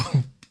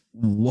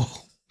 Whoa.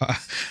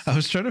 I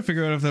was trying to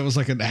figure out if that was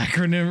like an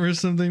acronym or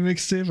something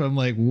mixtape. I'm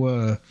like,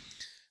 whoa.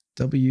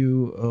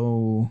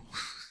 W-O.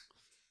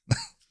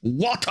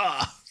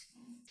 Water.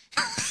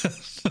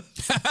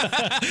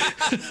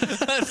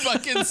 That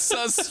fucking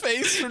sus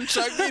face from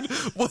Chuck Mead.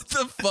 What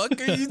the fuck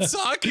are you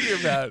talking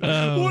about?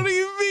 What do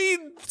you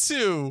mean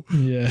to?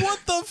 Yeah. What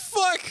the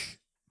fuck?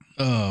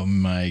 Oh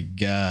my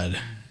god.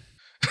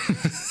 He's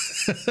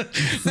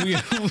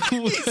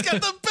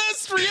got the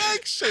best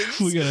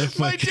reactions.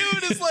 My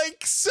dude is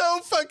like so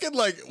fucking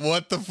like,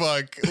 what the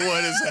fuck?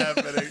 What is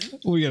happening?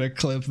 We gotta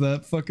clip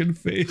that fucking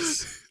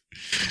face.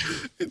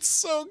 It's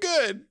so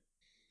good.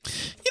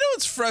 You know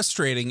what's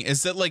frustrating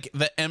is that like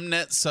the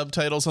Mnet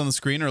subtitles on the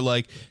screen are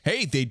like,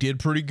 hey, they did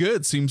pretty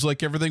good. Seems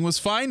like everything was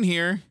fine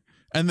here.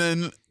 And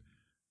then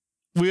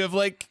we have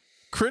like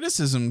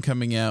criticism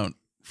coming out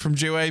from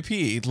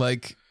JYP.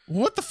 Like,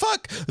 what the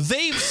fuck?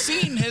 They've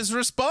seen his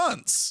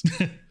response.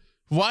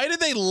 Why did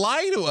they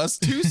lie to us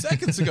 2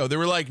 seconds ago? They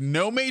were like,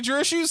 no major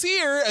issues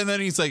here. And then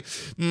he's like,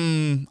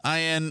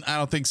 I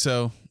don't think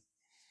so.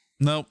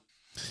 Nope.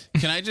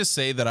 Can I just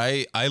say that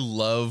I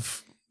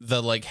love the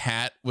like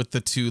hat with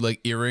the two like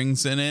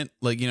earrings in it,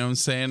 like, you know what I'm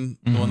saying?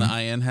 The one that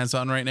IN has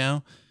on right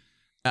now.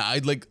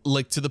 I'd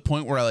like to the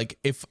point where I like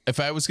if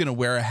I was gonna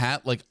wear a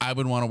hat, like I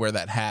would want to wear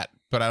that hat,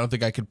 but I don't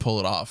think I could pull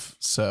it off.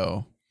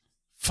 So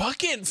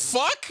fuck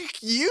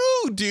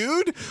you,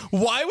 dude.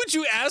 Why would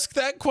you ask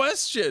that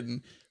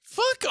question?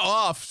 Fuck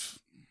off.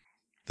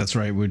 That's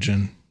right,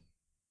 Woojin.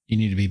 You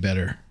need to be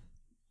better.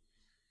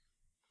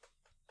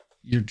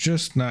 You're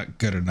just not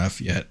good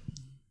enough yet.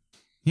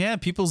 Yeah,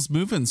 people's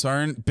movements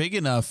aren't big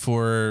enough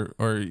or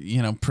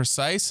you know,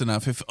 precise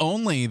enough. If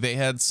only they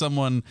had some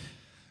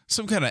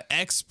kind of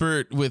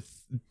expert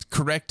with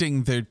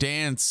correcting their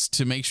dance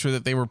to make sure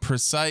that they were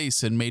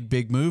precise and made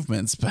big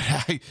movements. But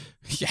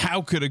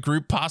how could a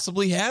group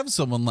possibly have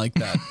someone like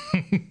that?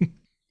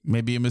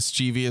 Maybe a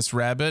mischievous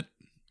rabbit?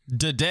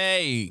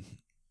 Today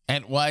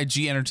at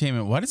YG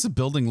Entertainment, why does the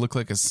building look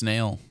like a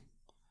snail?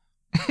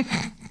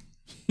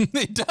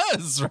 It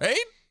does,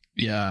 right?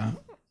 Yeah.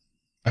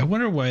 I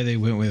wonder why they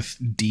went with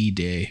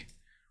D-Day.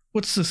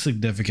 What's the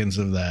significance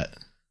of that?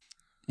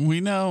 We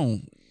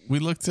know. We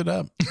looked it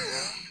up.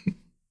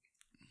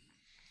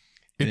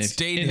 It's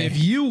D-Day. And if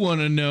you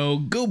want to know,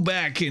 go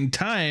back in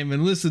time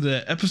and listen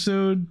to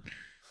episode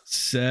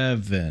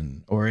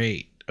 7 or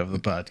 8 of the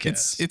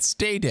podcast. It's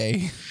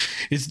D-Day.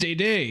 It's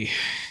D-Day.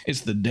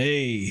 It's the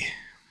day.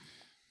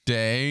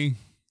 D-Day.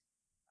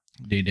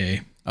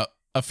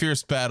 A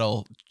fierce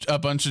battle, a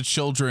bunch of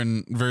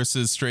children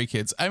versus Stray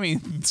Kids. I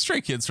mean,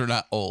 Stray Kids were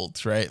not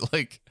old, right?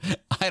 Like,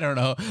 I don't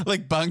know.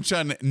 Like,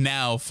 Bangchan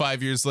now,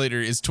 5 years later,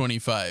 is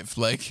 25.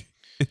 Like,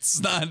 it's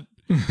not,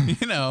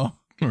 you know.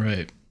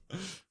 Right.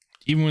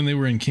 Even when they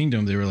were in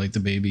Kingdom, they were like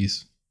the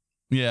babies.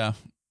 Yeah.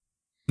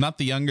 Not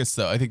the youngest,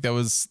 though. I think that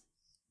was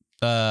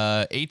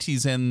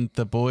ATEEZ and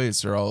the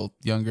boys are all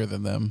younger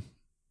than them.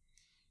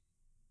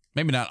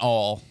 Maybe not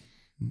all.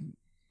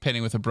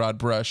 Painting with a broad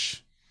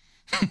brush.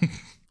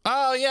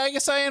 Oh, yeah, I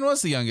guess IN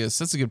was the youngest.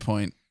 That's a good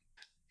point.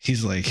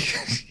 He's like,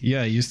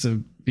 yeah, I used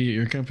to be at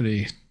your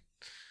company.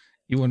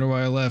 You wonder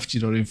why I left. You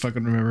don't even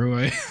fucking remember who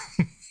I am.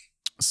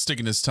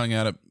 Sticking his tongue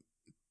out at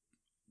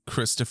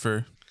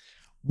Christopher.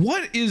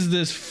 What is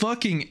this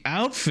fucking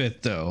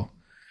outfit, though?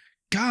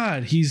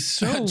 God, he's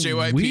so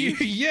JYP?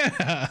 weird.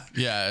 Yeah.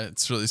 Yeah,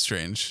 it's really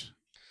strange.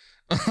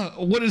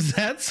 What is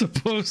that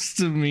supposed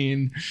to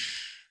mean?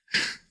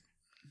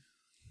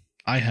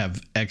 I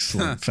have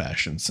excellent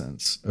fashion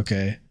sense,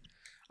 okay?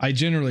 I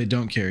generally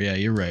don't care. Yeah,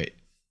 you're right.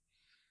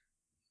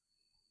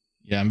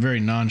 Yeah, I'm very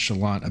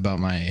nonchalant about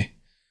my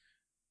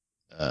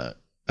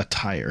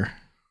attire.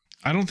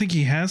 I don't think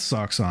he has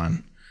socks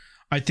on.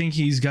 I think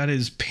he's got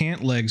his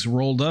pant legs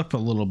rolled up a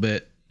little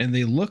bit and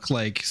they look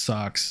like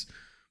socks.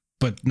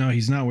 But no,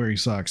 he's not wearing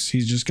socks.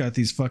 He's just got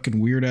these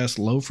fucking weird ass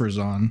loafers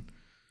on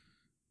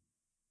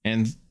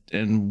and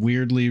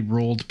weirdly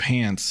rolled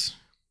pants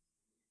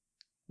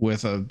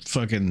with a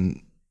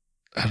fucking,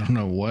 I don't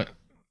know what,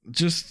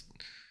 just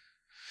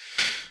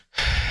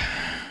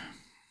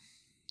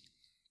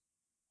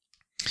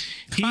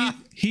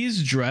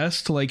he's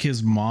dressed like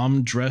his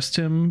mom dressed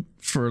him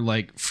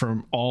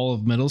from all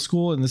of middle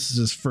school, and this is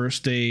his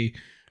first day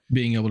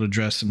being able to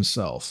dress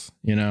himself,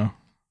 you know?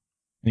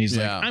 And he's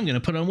like, I'm gonna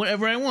put on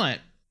whatever I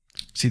want.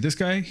 See this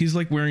guy? He's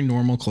like wearing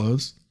normal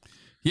clothes.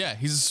 Yeah,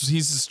 he's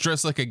just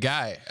dressed like a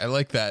guy. I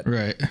like that.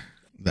 Right.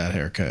 That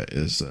haircut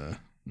is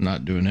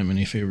not doing him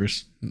any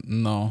favors.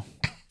 No.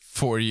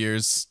 4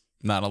 years,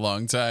 not a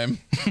long time.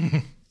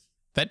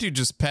 That dude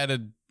just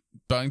patted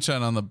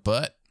Bang-chan on the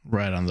butt.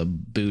 Right on the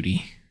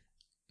booty.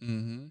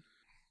 Mm-hmm.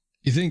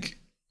 You think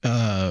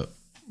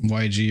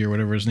YG or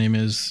whatever his name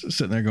is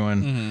sitting there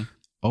going,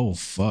 oh,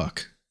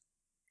 fuck.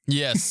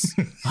 Yes,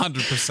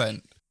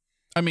 100%.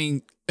 I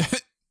mean,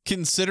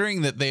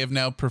 considering that they have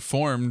now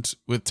performed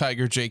with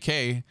Tiger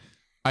JK,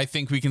 I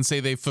think we can say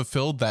they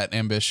fulfilled that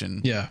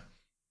ambition. Yeah.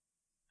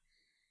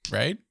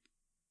 Right?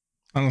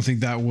 I don't think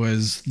that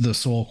was the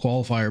sole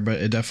qualifier,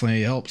 but it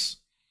definitely helps.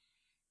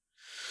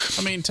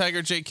 I mean,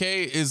 Tiger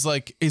JK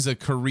is a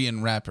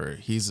Korean rapper.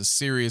 He's a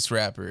serious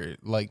rapper,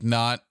 like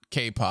not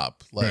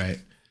K-pop. Like, right.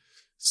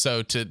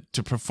 So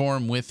to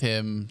perform with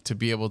him, to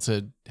be able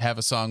to have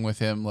a song with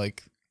him,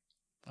 like,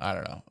 I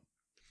don't know.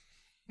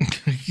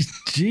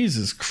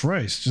 Jesus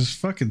Christ. Just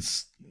fucking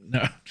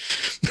no.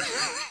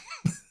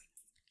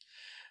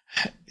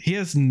 He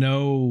has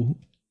no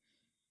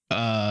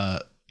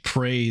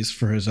praise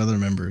for his other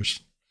members.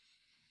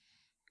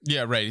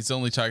 Yeah, right. He's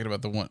only talking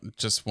about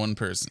just one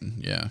person.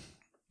 Yeah.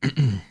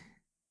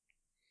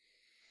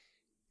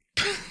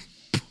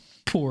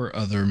 Poor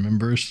other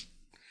members.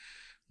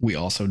 We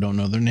also don't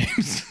know their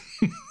names.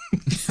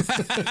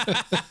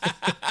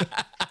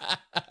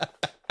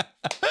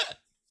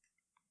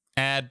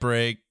 Ad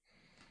break.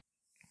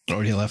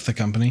 Already left the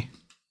company?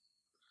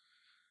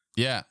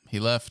 Yeah, he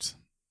left.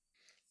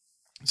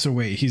 So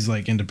wait, he's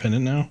like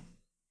independent now?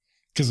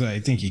 Because I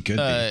think he could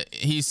be.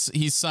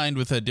 He's signed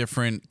with a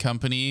different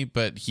company,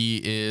 but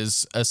he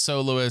is a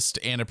soloist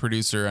and a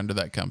producer under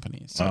that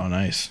company. So. Oh,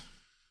 nice.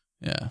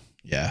 Yeah.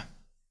 Yeah.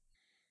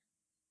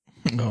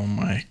 Oh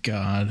my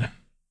God.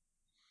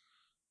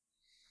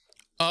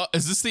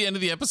 Is this the end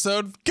of the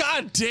episode?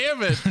 God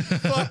damn it.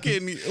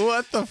 Fucking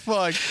what the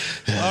fuck?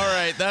 All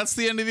right, that's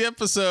the end of the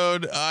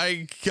episode.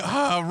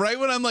 Right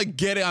when I'm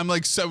like I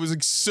was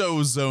like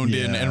so zoned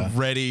in and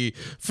ready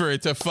for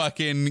it to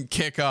fucking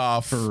kick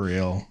off. For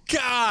real.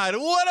 God,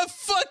 what a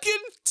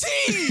fucking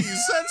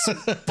tease.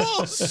 That's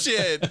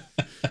bullshit.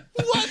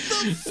 What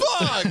the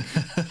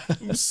fuck?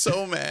 I'm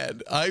so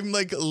mad. I'm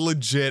like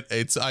legit.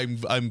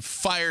 I'm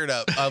fired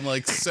up. I'm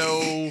like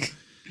so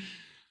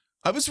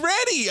I was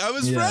ready.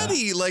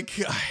 Ready. Like,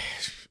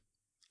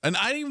 and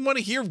I didn't even want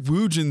to hear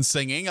Woojin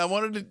singing. I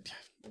wanted to.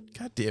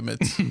 God damn it.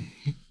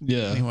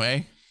 Yeah.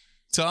 Anyway,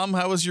 Tom,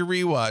 how was your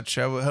rewatch?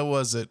 How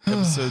was it?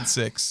 Episode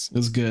 6. It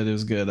was good. It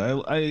was good.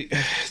 I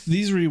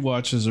these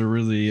rewatches are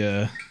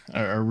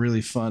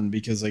really fun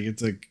because like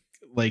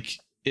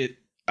it's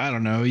I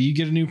don't know. You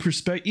get a new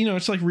perspective. You know,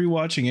 it's like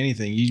rewatching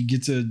anything. You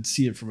get to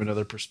see it from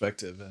another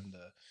perspective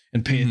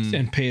and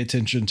pay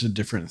attention to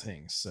different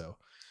things. So.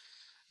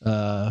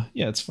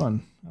 Yeah, it's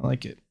fun. I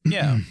like it.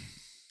 Yeah,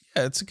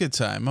 it's a good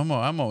time.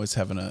 I'm always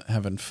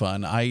having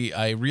fun.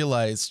 I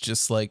realize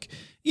just like,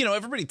 you know,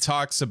 everybody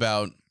talks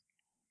about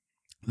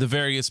the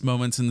various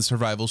moments in the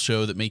survival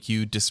show that make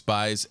you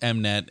despise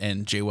Mnet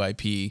and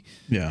JYP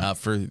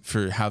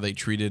for how they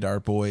treated our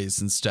boys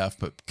and stuff.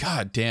 But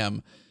god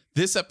damn,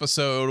 this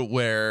episode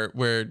where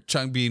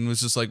Changbin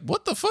was just like,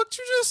 what the fuck did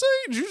you just say?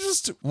 Did you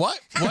just why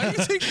are you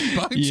taking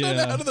Bang-chan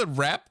out of the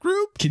rap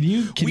group? Can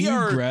you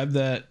grab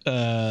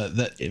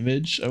that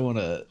image? I want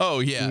to. Oh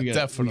yeah,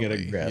 definitely.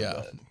 We gotta grab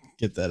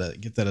that.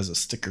 Get that as a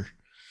sticker.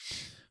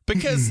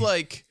 Because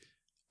like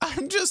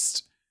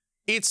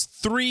it's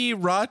 3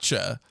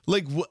 Racha.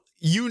 Like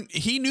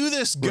he knew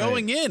this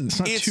going in.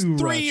 It's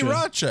 3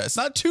 Racha. It's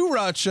not 2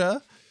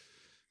 Racha.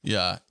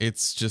 Yeah,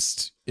 it's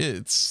just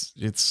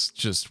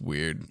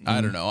weird. I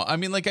don't know. I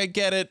mean, like I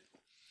get it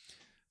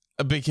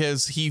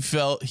because he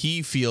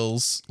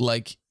feels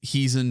like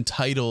he's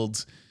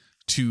entitled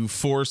to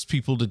force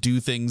people to do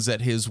things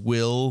at his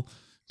will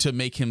to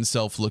make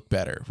himself look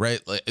better, right?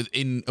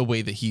 In a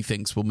way that he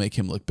thinks will make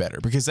him look better,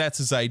 because that's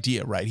his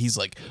idea, right? He's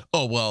like,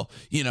 oh, well,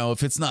 you know,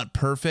 if it's not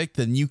perfect,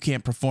 then you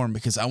can't perform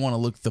because I want to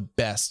look the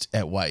best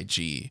at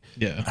YG.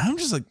 Yeah. And I'm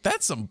just like,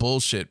 that's some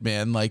bullshit,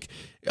 man. Like,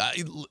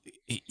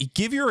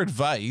 give your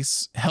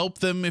advice, help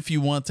them if you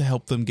want to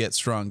help them get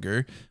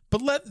stronger,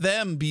 but let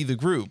them be the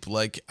group.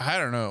 Like, I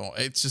don't know.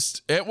 It's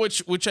just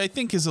which I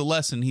think is a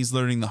lesson he's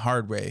learning the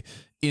hard way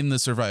in the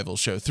survival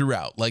show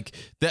throughout. Like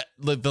that,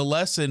 the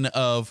lesson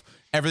of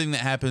everything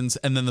that happens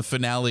and then the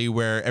finale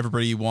where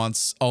everybody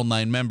wants all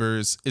 9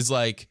 members is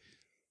like,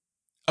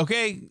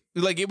 okay,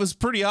 like it was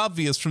pretty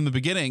obvious from the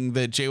beginning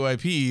that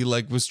JYP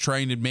like was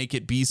trying to make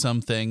it be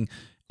something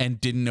and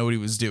didn't know what he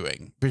was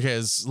doing,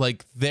 because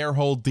like their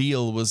whole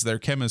deal was their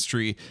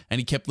chemistry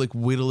and he kept like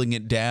whittling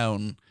it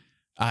down.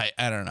 I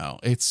don't know.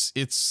 It's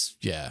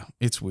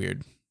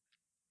weird.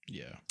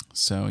 Yeah.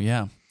 So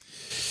yeah.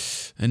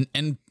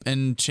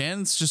 And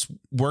Chan's just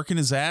working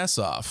his ass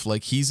off.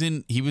 Like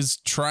he was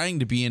trying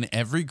to be in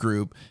every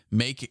group,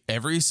 make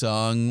every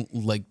song,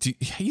 like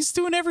he's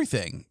doing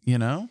everything, you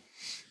know,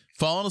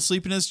 falling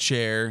asleep in his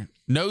chair,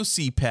 no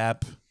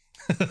CPAP.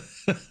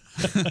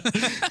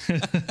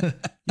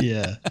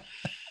 Yeah.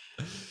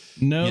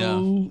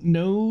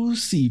 No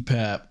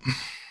CPAP.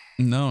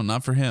 No,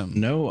 not for him.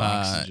 No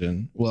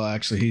oxygen. Well,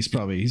 actually, he's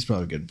probably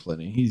getting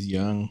plenty. He's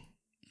young,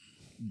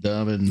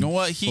 dumb, and you know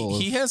what?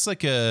 He has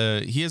like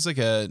a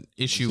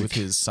issue with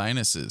his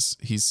sinuses.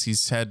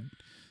 He's had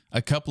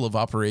a couple of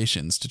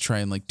operations to try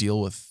and like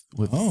deal with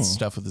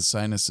stuff with his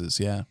sinuses.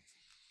 Yeah.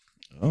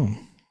 Oh.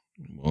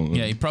 Well,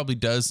 yeah, he probably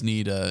does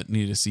need a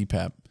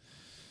CPAP.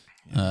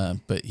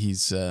 But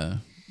he's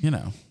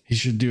he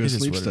should do a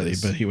sleep study,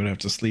 but he would have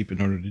to sleep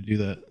in order to do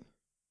that.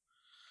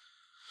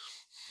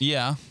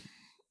 Yeah,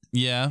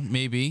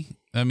 maybe.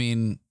 I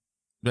mean,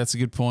 that's a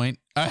good point.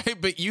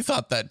 But you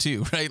thought that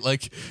too, right?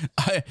 Like,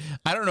 I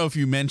don't know if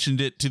you mentioned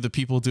it to the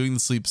people doing the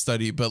sleep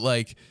study, but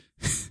like,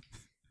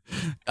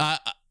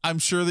 I'm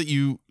sure that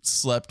you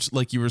slept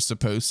like you were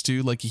supposed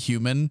to, like a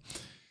human.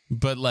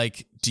 But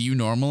like, do you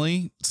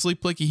normally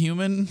sleep like a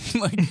human?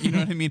 Like, you know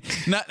what I mean?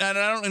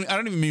 I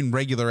don't even mean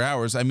regular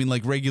hours. I mean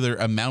like regular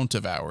amount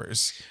of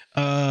hours.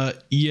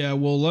 Yeah.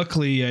 Well,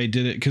 luckily I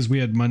did it because we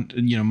had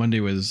Monday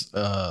was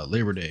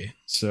Labor Day,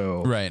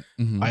 so right.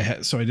 Mm-hmm. I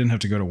didn't have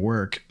to go to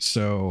work.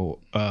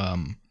 So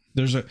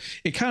there's a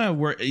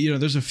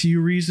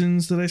few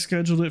reasons that I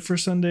scheduled it for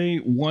Sunday.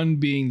 One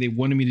being they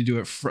wanted me to do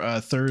it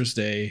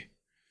Thursday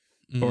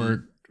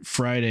or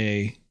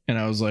Friday, and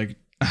I was like,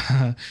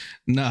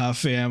 nah,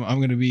 fam, I'm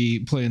gonna be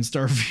playing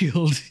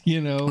Starfield,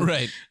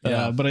 right?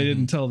 Yeah. But I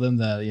didn't tell them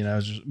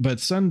that, but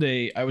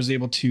Sunday I was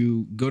able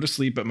to go to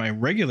sleep at my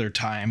regular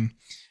time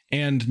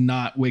and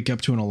not wake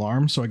up to an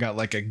alarm, so I got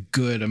like a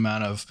good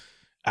amount of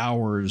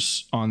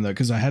hours on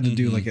because I had to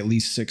do like at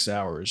least 6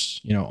 hours,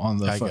 on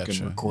the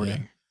fucking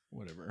recording.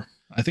 Whatever,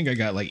 I think I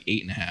got like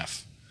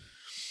 8.5.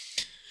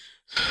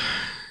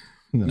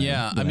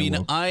 Yeah, I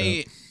mean,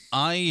 I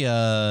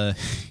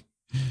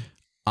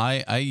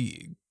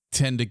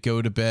tend to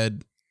go to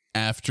bed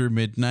after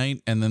midnight,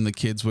 and then the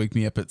kids wake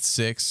me up at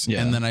 6,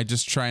 and then I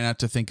just try not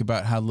to think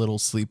about how little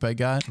sleep I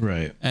got.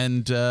 Right.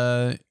 And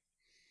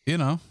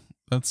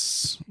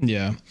that's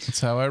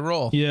how I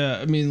roll. Yeah,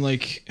 I mean,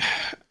 like,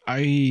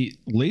 I say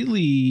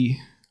lately,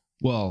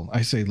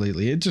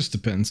 it just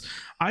depends.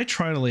 I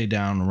try to lay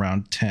down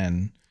around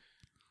 10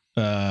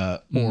 or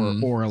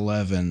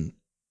 11.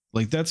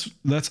 Like that's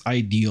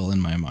ideal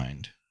in my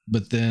mind.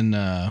 But then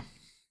I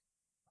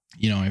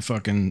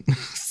fucking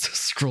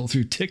scroll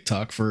through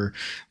TikTok for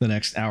the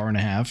next hour and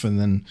a half, and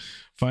then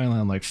finally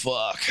I'm like,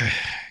 fuck, I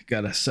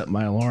gotta set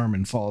my alarm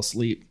and fall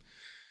asleep.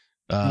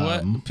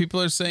 What?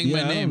 People are saying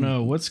my name. I don't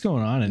know what's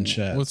going on in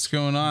chat. What's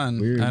going on?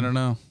 Weird. I don't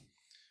know.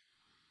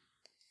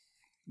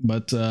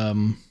 But I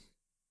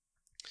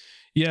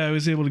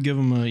was able to give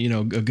them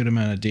a good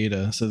amount of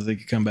data so that they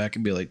could come back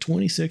and be like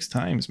 26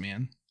 times,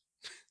 man.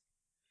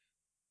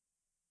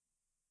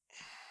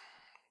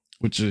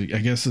 Which I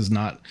guess is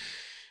not.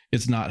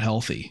 It's not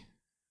healthy.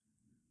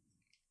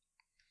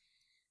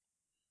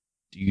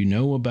 Do you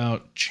know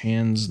about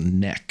Chan's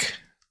neck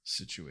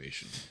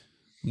situation?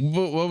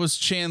 What was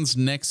Chan's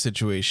neck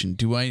situation?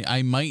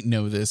 I might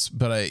know this,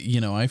 but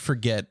I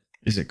forget.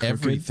 Is it crooked?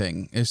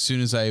 Everything as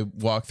soon as I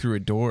walk through a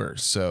door?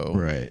 So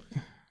right,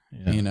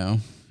 yeah.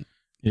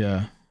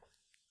 Yeah.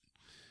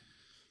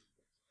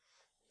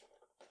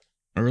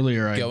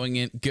 Earlier, going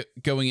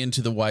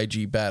into the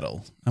YG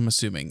battle. I'm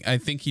assuming. I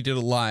think he did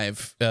a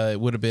live. It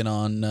would have been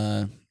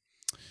on.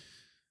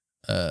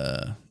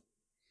 An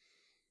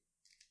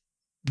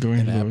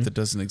app that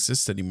doesn't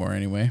exist anymore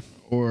anyway,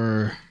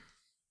 or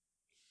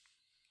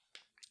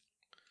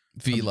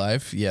V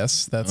Live.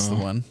 Yes, that's the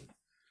one.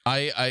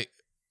 I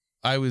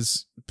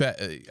was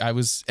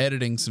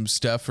editing some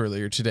stuff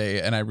earlier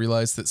today, and I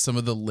realized that some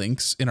of the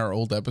links in our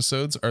old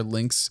episodes are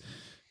links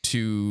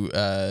to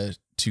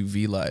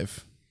V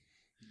Live.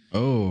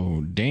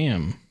 Oh,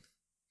 damn.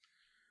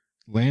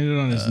 Landed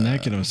on his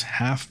neck and was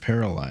half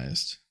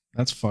paralyzed.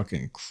 That's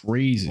fucking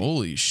crazy.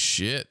 Holy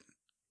shit.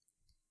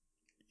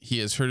 He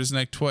has hurt his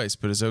neck twice,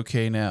 but is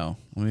okay now.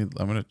 I'm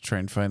going to try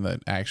and find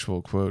that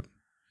actual quote.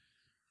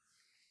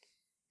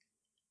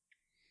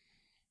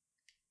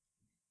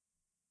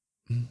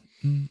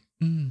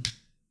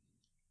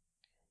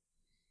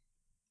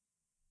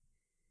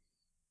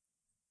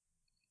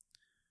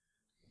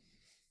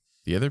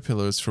 The other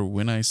pillow is for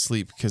when I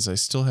sleep, because I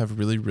still have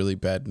really, really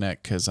bad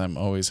neck because I'm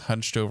always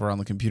hunched over on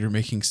the computer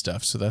making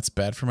stuff. So that's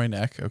bad for my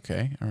neck.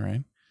 Okay. All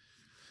right.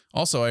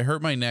 Also, I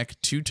hurt my neck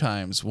 2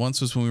 times. Once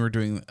was when we were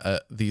doing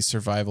the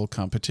survival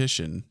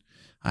competition.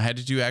 I had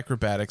to do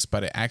acrobatics,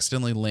 but I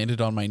accidentally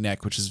landed on my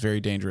neck, which is very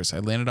dangerous. I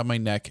landed on my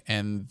neck,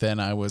 and then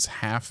I was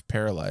half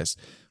paralyzed.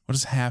 What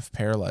does half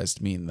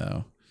paralyzed mean,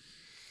 though?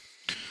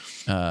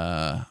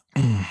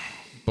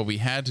 But we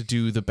had to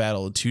do the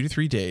battle in 2 to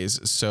 3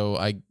 days, so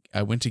I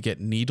went to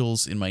get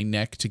needles in my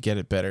neck to get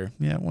it better.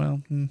 Yeah,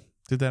 well,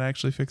 did that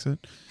actually fix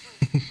it?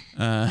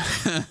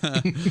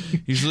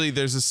 Usually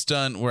there's a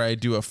stunt where I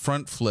do a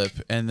front flip,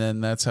 and then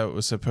that's how it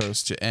was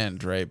supposed to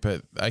end, right?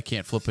 But I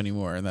can't flip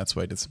anymore, and that's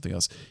why I did something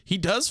else. He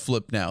does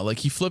flip now. Like,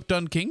 he flipped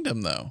on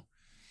Kingdom, though.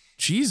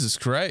 Jesus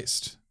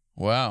Christ.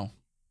 Wow.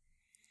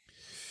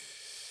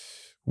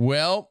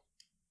 Well,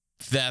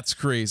 that's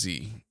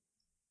crazy.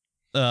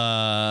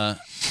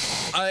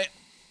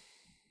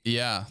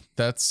 Yeah,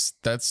 that's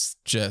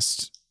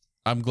just,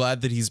 I'm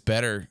glad that he's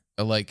better.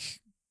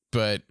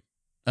 But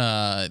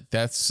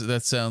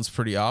that sounds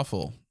pretty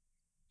awful.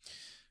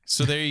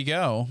 So there you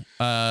go.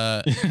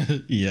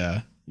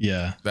 Yeah.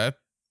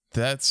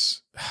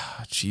 That's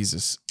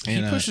Jesus.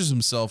 He pushes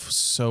himself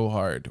so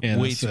hard,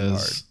 way too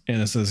hard.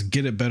 And it says,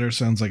 "Get it better."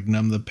 Sounds like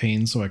numb the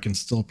pain so I can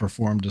still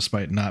perform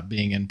despite not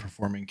being in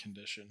performing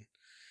condition.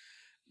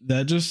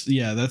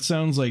 That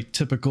sounds like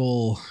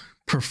typical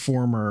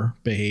performer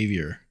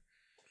behavior,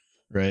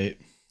 right?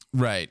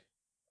 Right.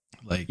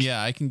 Like,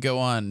 yeah, I can go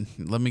on.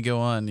 Let me go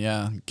on.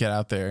 Yeah, get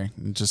out there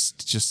and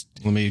just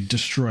let me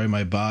destroy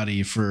my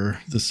body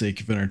for the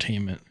sake of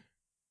entertainment.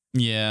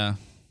 Yeah.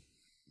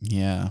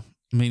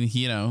 I mean,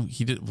 he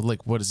did,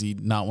 like, what does he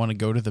not want to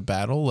go to the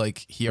battle?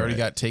 Like, he already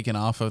got taken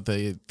off of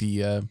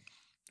the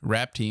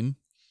rap team.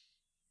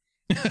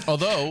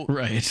 Although,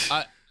 right.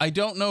 I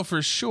don't know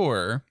for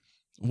sure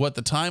what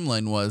the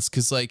timeline was,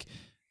 because, like,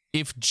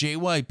 if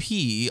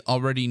JYP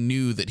already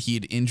knew that he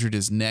had injured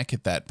his neck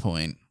at that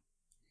point,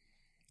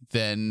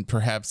 then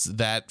perhaps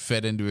that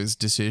fed into his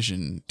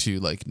decision to,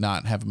 like,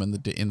 not have him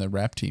in the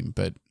rap team,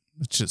 but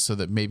just so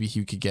that maybe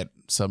he could get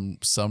some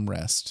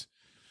rest.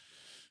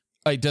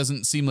 It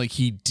doesn't seem like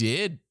he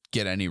did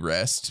get any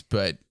rest,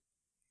 but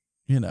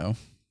Yeah.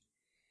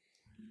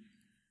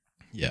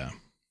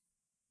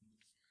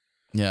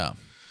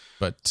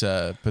 But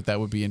that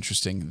would be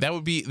interesting. That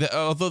would be,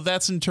 although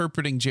that's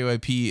interpreting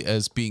JYP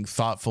as being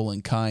thoughtful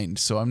and kind.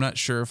 So I'm not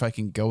sure if I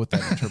can go with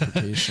that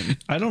interpretation.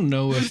 I don't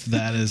know if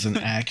that is an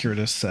accurate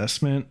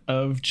assessment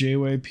of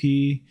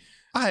JYP.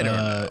 I don't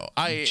know.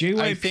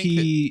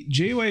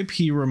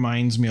 JYP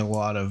reminds me a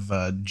lot of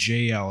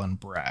J. Allen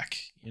Brack,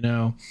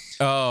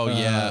 Oh,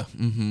 yeah.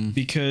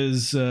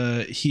 Because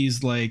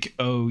he's like,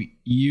 oh,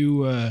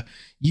 you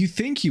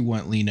think you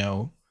want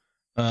Lino,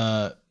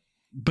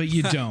 but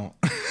you don't.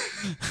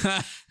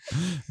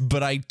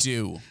 But I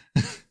do.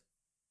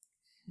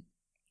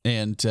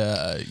 And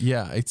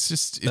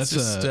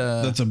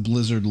that's a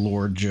Blizzard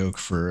lore joke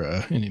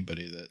for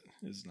anybody that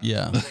is not.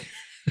 Yeah.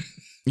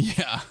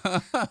 Yeah.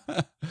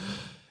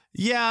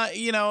 Yeah,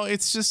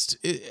 it's just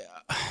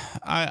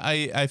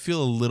I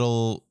feel a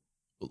little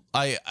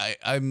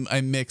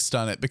I'm mixed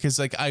on it, because,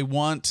 like, I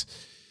want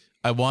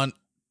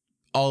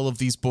all of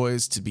these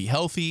boys to be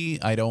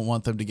healthy. I don't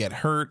want them to get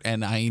hurt,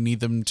 and I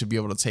need them to be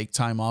able to take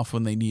time off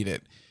when they need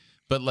it.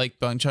 But, like,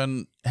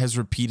 Bangchan has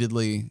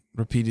repeatedly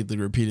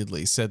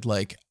said,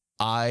 like,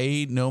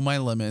 I know my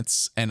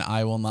limits and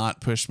I will not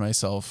push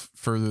myself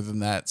further than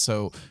that.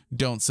 So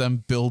don't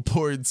send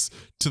billboards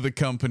to the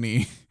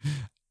company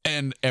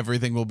and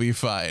everything will be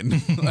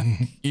fine.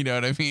 You know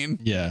what I mean?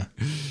 Yeah.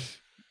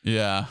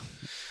 Yeah.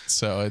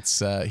 So it's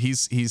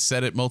he's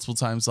said it multiple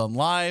times on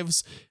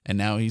lives, and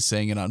now he's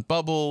saying it on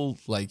Bubble.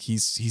 Like,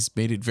 he's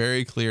made it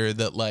very clear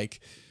that,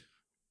 like,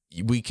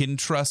 we can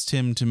trust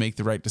him to make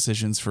the right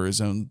decisions for his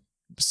own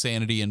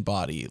sanity and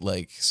body.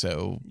 Like,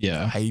 so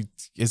yeah,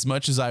 as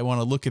much as I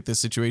want to look at this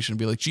situation and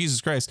be like,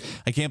 Jesus Christ,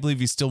 I can't believe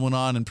he still went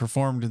on and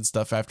performed and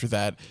stuff after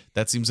that.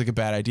 That seems like a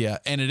bad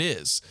idea. And it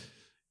is.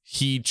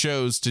 He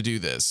chose to do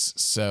this.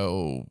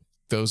 So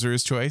those are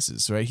his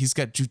choices, right? He's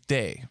got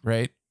jute,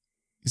 right?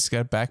 He's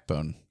got a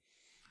backbone.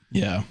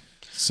 Yeah.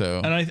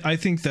 So, and I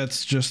think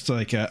that's just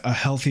like a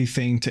healthy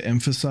thing to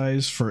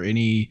emphasize for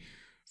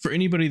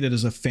anybody that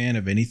is a fan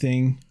of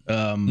anything.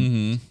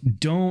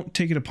 Don't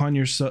take it upon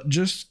yourself.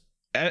 Just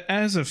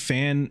as a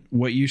fan,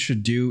 what you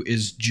should do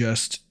is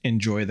just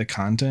enjoy the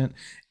content,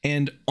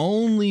 and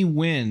only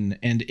when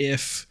and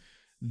if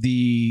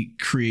the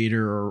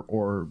creator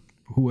or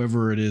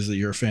whoever it is that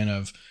you're a fan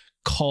of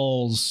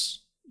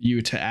calls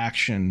you to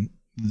action,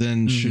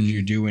 then should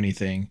you do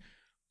anything.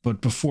 But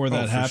before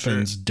that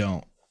happens,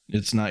 don't.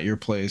 It's not your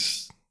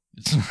place.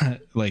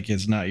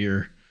 It's not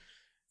your,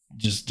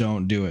 just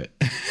don't do it.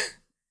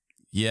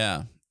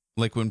 Yeah.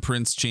 Like when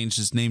Prince changed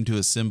his name to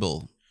a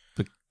symbol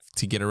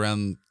to get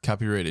around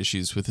copyright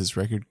issues with his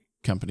record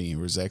company,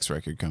 or his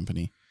ex-record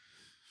company.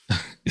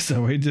 Is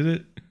that why he did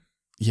it?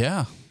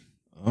 Yeah.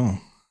 Oh.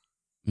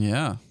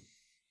 Yeah.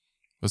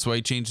 That's why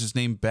he changed his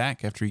name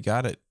back after he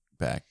got it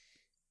back.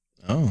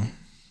 Oh.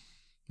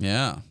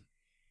 Yeah.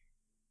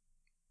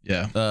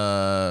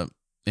 Yeah.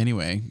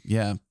 Anyway,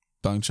 yeah.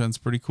 Bangchan's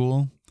pretty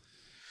cool.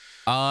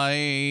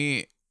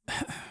 I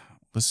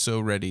was so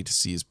ready to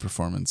see his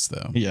performance,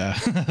 though. Yeah.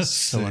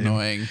 So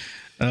annoying.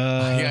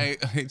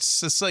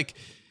 It's just like,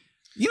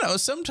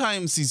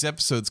 sometimes these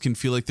episodes can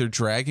feel like they're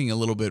dragging a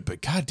little bit,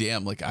 but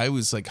goddamn, like, I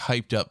was like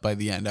hyped up by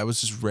the end. I was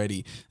just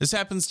ready. This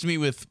happens to me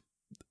with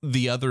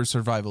the other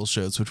survival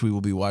shows, which we will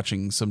be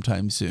watching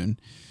sometime soon.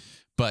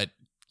 But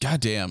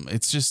goddamn,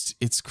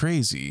 it's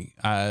crazy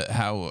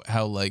how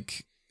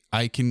like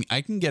I can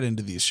get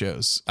into these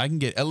shows. I can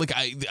get, like,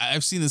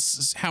 I've seen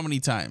this how many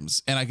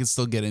times and I can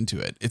still get into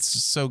it. It's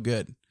just so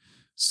good.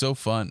 So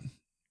fun.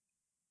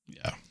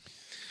 Yeah.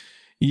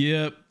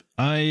 Yep.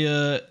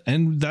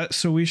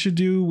 So we should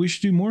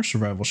do more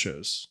survival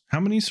shows.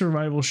 How many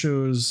survival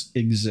shows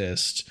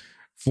exist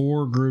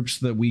for groups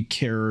that we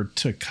care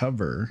to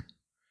cover?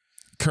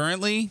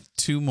 Currently,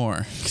 2 more,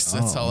 because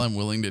that's all I'm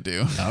willing to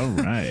do. All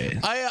right.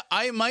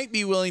 I might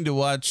be willing to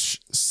watch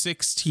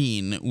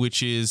 16,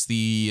 which is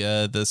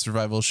the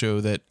survival show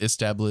that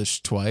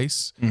established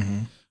twice.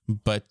 Mm-hmm.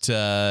 But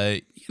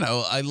I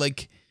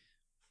like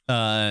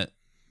the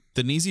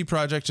Neezy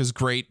Project is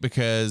great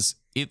because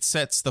it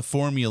sets the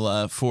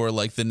formula for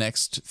like the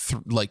next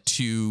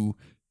 2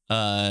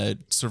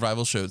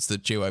 survival shows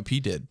that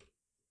JYP did.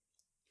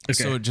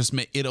 Okay. So it just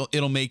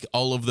it'll make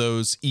all of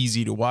those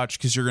easy to watch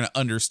because you're going to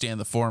understand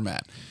the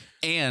format,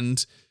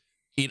 and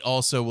it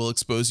also will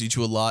expose you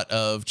to a lot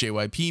of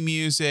JYP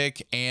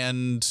music,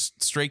 and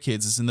Stray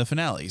Kids is in the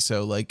finale.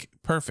 So like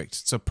perfect.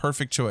 It's a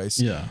perfect choice.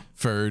 Yeah.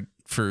 For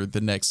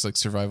the next like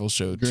survival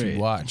show to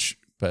watch.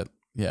 But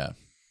yeah.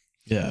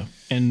 Yeah.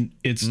 And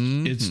it's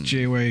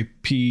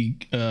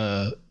JYP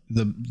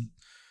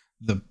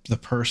the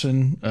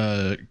person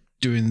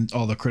doing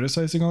all the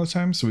criticizing all the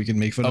time so we can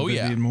make fun of it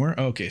even more.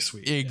 Okay,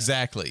 sweet.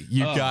 Exactly.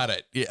 You got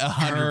it.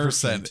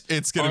 100%.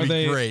 It's going to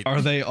be great.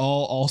 Are they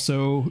all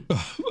also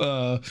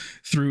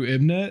through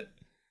Mnet?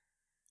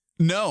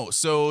 No.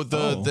 So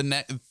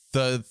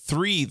the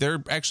 3,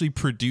 they're actually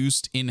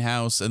produced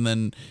in-house and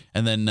then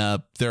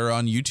they're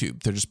on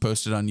YouTube. They're just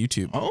posted on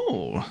YouTube.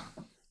 Oh.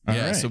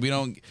 Right. So we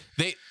don't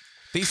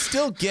they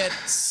still get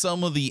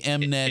some of the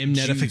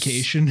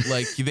Mnetification.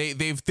 Like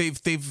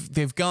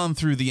they've gone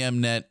through the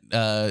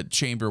Mnet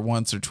chamber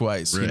once or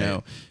twice,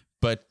 right.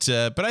 But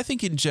I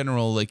think in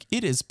general, like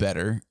it is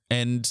better.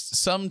 And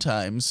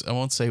sometimes, I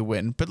won't say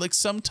when, but like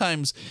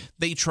sometimes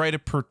they try to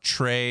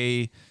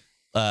portray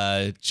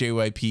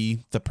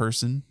JYP, the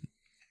person,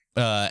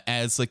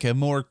 as like a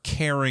more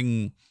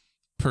caring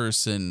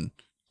person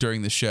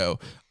during the show.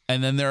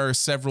 And then there are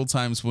several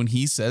times when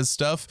he says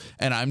stuff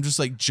and I'm just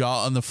like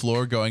jaw on the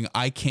floor going,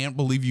 I can't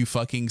believe you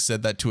fucking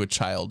said that to a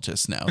child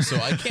just now. So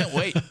I can't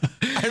wait.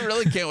 I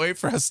really can't wait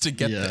for us to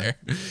get there.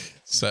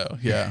 So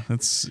yeah,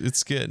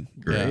 it's good.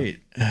 Great.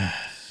 Yeah.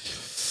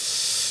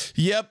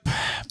 Yep.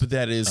 But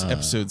that is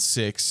episode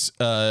 6.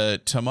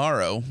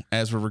 Tomorrow,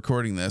 as we're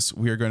recording this,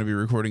 we are going to be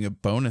recording a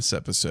bonus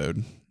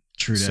episode.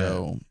 True that.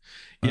 So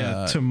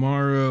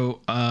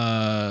tomorrow,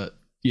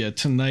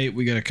 tonight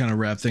we got to kind of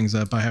wrap things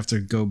up. I have to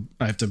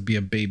be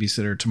a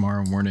babysitter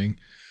tomorrow morning.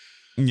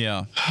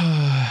 Yeah.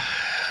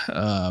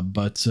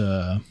 But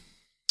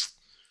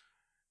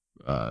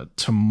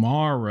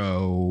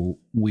tomorrow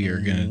we are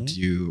going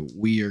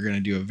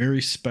to do a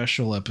very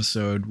special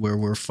episode where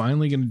we're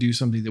finally going to do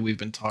something that we've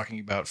been talking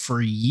about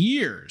for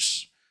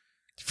years.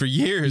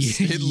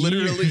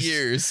 Literally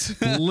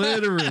years.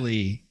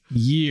 Literally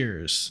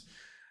years.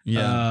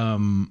 Yeah.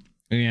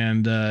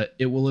 And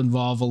it will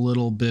involve a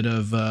little bit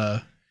of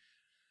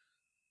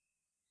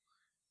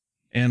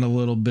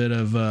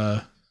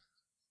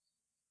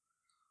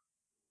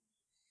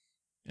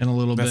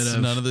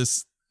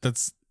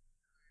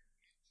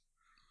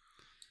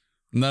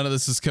none of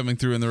this is coming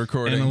through in the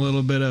recording. And a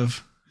little bit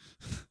of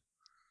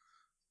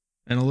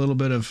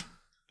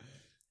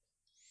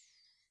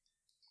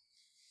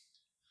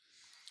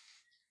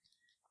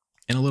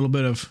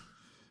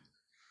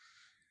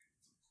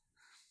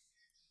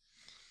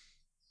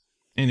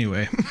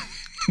anyway.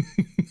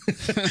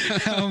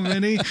 How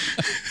many?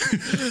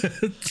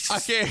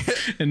 Okay.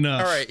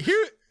 Enough. All right.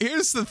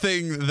 Here's the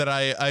thing that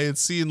I had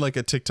seen like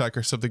a TikTok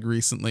or something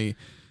recently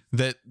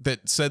that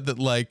said that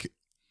like,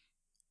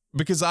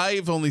 because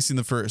I've only seen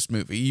the first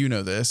movie, you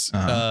know this.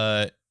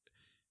 And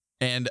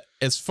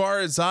as far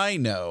as I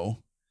know,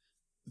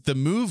 the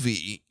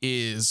movie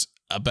is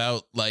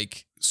about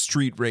like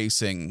street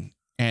racing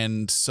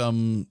and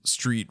some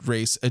street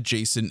race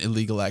adjacent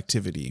illegal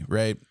activity,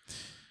 right?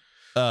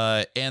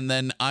 And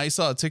then I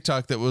saw a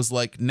TikTok that was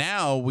like,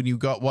 now when you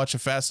watch a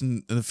Fast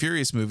and the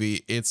Furious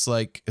movie, it's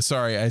like,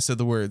 sorry, I said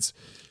the words.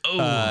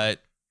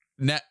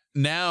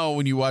 Now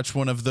when you watch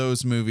one of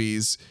those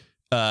movies,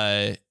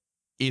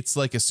 it's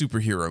like a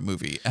superhero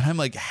movie. And I'm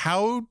like,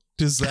 how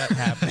does that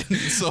happen?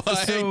 So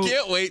I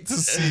can't wait to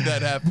see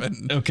that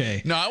happen.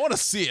 Okay. No, I want to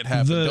see it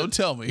happen. Don't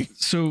tell me.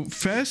 So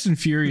Fast and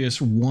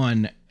Furious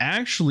 1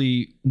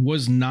 actually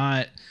was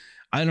not,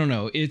 I don't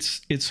know.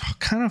 It's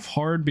kind of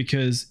hard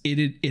because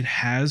it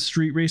has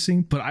street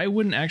racing, but I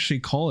wouldn't actually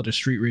call it a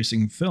street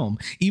racing film,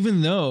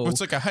 even though it's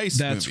like a heist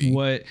movie.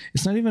 What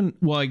it's not even.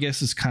 Well, I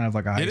guess it's kind of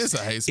like a heist. It is a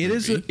heist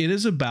movie. It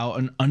is about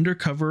an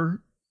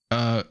undercover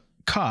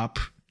cop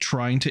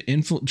trying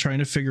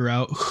to figure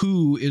out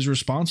who is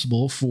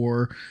responsible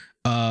for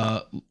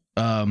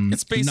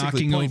it's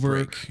basically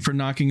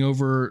knocking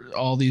over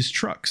all these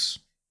trucks,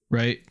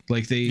 right?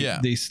 Like they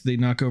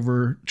knock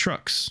over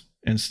trucks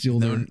and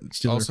steal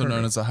also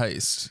known as a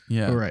heist.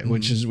 Yeah. All right. Mm-hmm.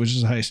 Which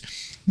is a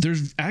heist.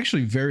 There's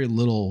actually very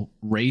little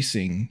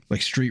racing,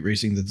 like street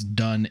racing, that's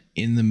done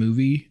in the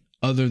movie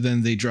other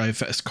than they drive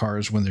fast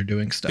cars when they're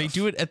doing stuff. They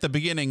do it at the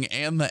beginning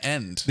and the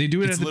end. They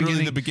do it at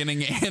the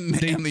beginning and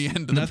the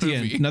end of the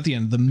movie. Not the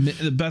end.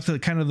 The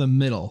kind of the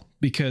middle,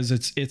 because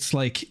it's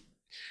like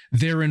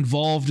they're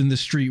involved in the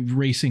street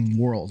racing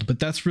world, but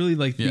that's really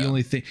like the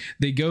only thing.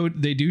 They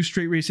do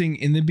street racing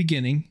in the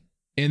beginning,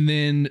 and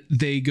then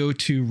they go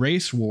to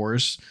Race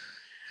Wars,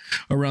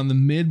 around the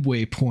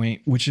midway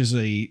point, which is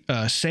a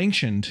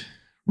sanctioned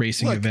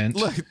racing event.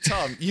 Look,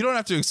 Tom, you don't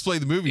have to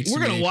explain the movie to We're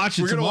going to watch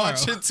it tomorrow.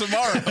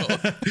 We're going to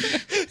watch it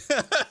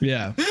tomorrow.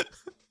 Yeah.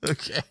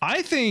 Okay.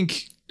 I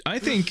think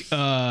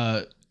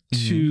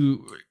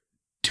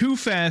Too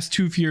Fast,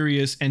 Too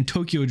Furious, and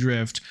Tokyo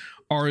Drift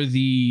are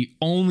the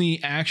only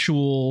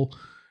actual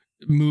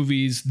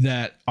movies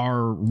that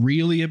are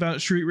really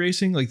about street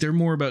racing. Like, they're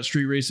more about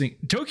street racing.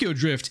 Tokyo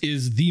Drift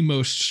is the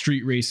most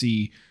street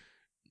racy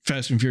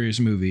Fast and Furious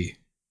movie.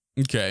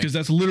 Okay. Because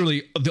that's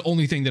literally the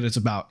only thing that it's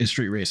about is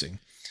street racing.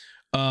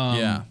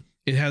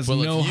 It has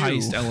no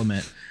heist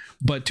element.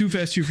 But Too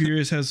Fast, Too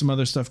Furious has some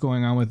other stuff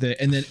going on with it.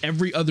 And then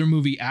every other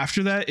movie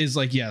after that is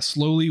like, yeah,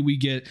 slowly we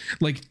get,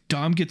 like,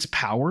 Dom gets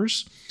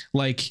powers.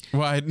 Like,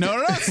 why?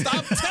 No,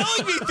 stop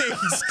telling me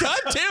things. God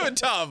damn it,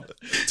 Tom,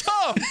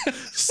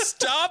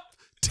 stop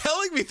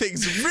telling me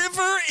things.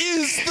 River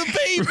is the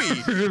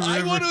baby. River.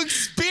 I want to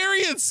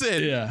experience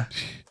it. Yeah.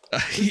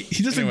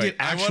 He doesn't get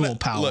actual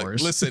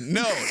powers. Look, listen,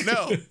 no,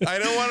 I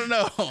don't want to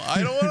know.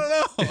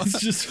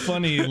 It's just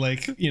funny,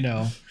 like, you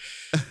know,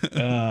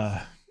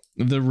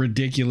 the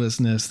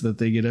ridiculousness that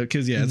they get up,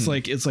 because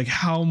it's like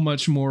how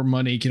much more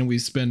money can we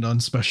spend on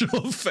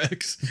special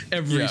effects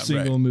every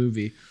single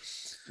movie?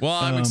 Well,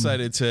 I'm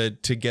excited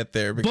to get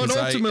there, because but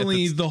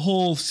ultimately the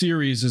whole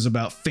series is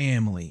about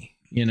family,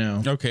 you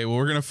know. Okay, well,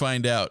 we're gonna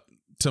find out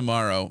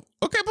tomorrow.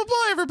 Okay,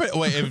 bye-bye, everybody.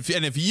 Wait,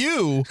 if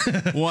you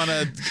want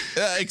to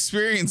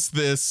experience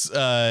this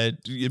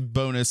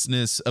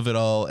bonusness of it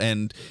all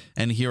and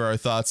hear our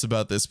thoughts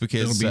about this,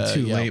 because it'll be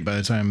too late by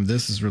the time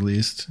this is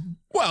released.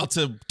 Well,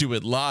 to do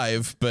it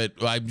live, but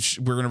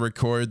we're gonna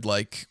record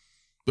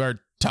our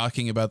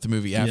talking about the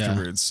movie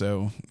afterwards.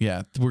 So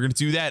yeah, we're gonna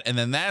do that, and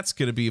then that's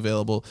gonna be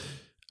available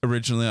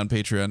originally on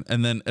Patreon,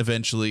 and then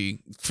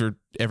eventually for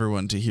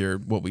everyone to hear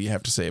what we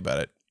have to say about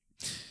it.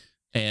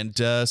 And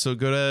so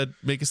go to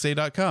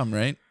makeastay.com,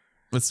 right?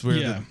 That's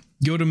where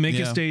go to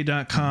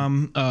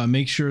makeastay.com.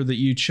 Make sure that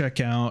you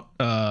check out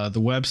the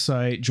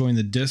website, join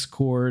the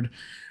Discord,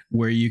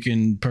 where you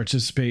can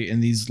participate in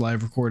these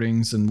live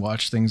recordings and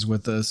watch things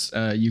with us.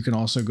 You can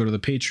also go to the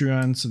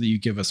Patreon so that you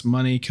give us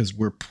money, because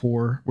we're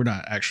poor. We're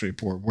not actually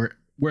poor. We're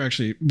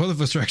actually, both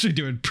of us are actually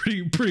doing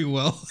pretty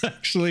well,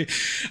 actually.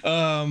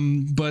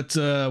 But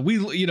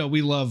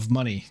we love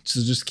money, so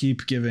just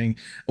keep giving.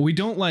 We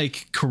don't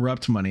like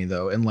corrupt money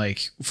though, and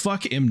like,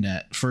 fuck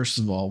Mnet. First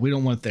of all, we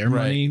don't want their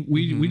money.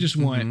 We just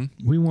want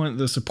we want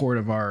the support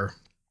of our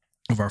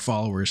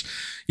followers.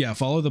 Yeah,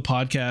 follow the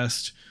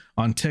podcast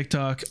on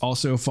TikTok.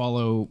 Also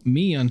follow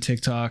me on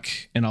TikTok,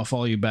 and I'll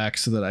follow you back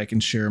so that I can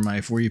share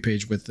my For You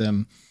page with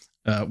them.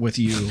 With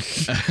you.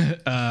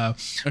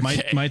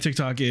 My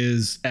TikTok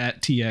is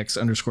at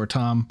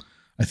 @TX_Tom,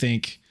 I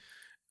think.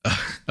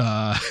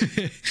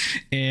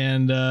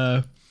 And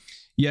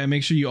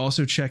make sure you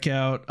also check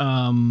out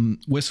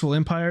Wistful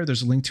Empire.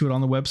 There's a link to it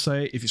on the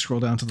website if you scroll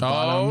down to the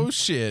bottom. Oh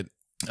shit.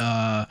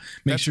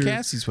 That's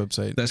Cassie's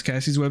website. That's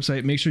Cassie's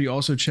website. Make sure you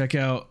also check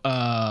out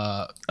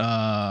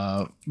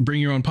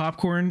Bring Your Own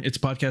Popcorn. It's a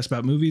podcast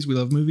about movies. We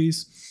love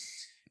movies.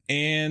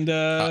 And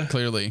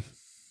clearly.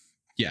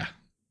 Yeah.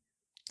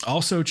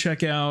 Also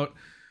check out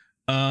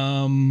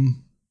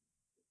I'm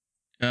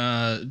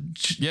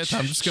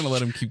just gonna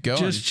let him keep going.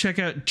 Just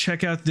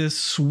check out this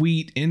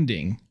sweet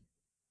ending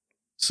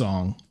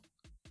song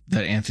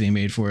that Anthony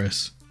made for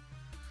us.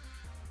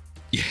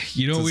 Yeah,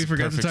 you know what we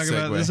forgot to talk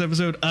about this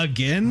episode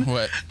again?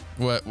 What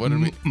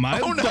did we? My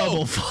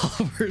bubble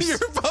followers. Your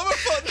bubble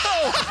followers.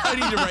 No, I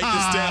need to write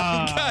this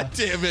down. God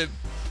damn it.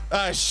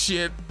 Ah,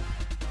 shit.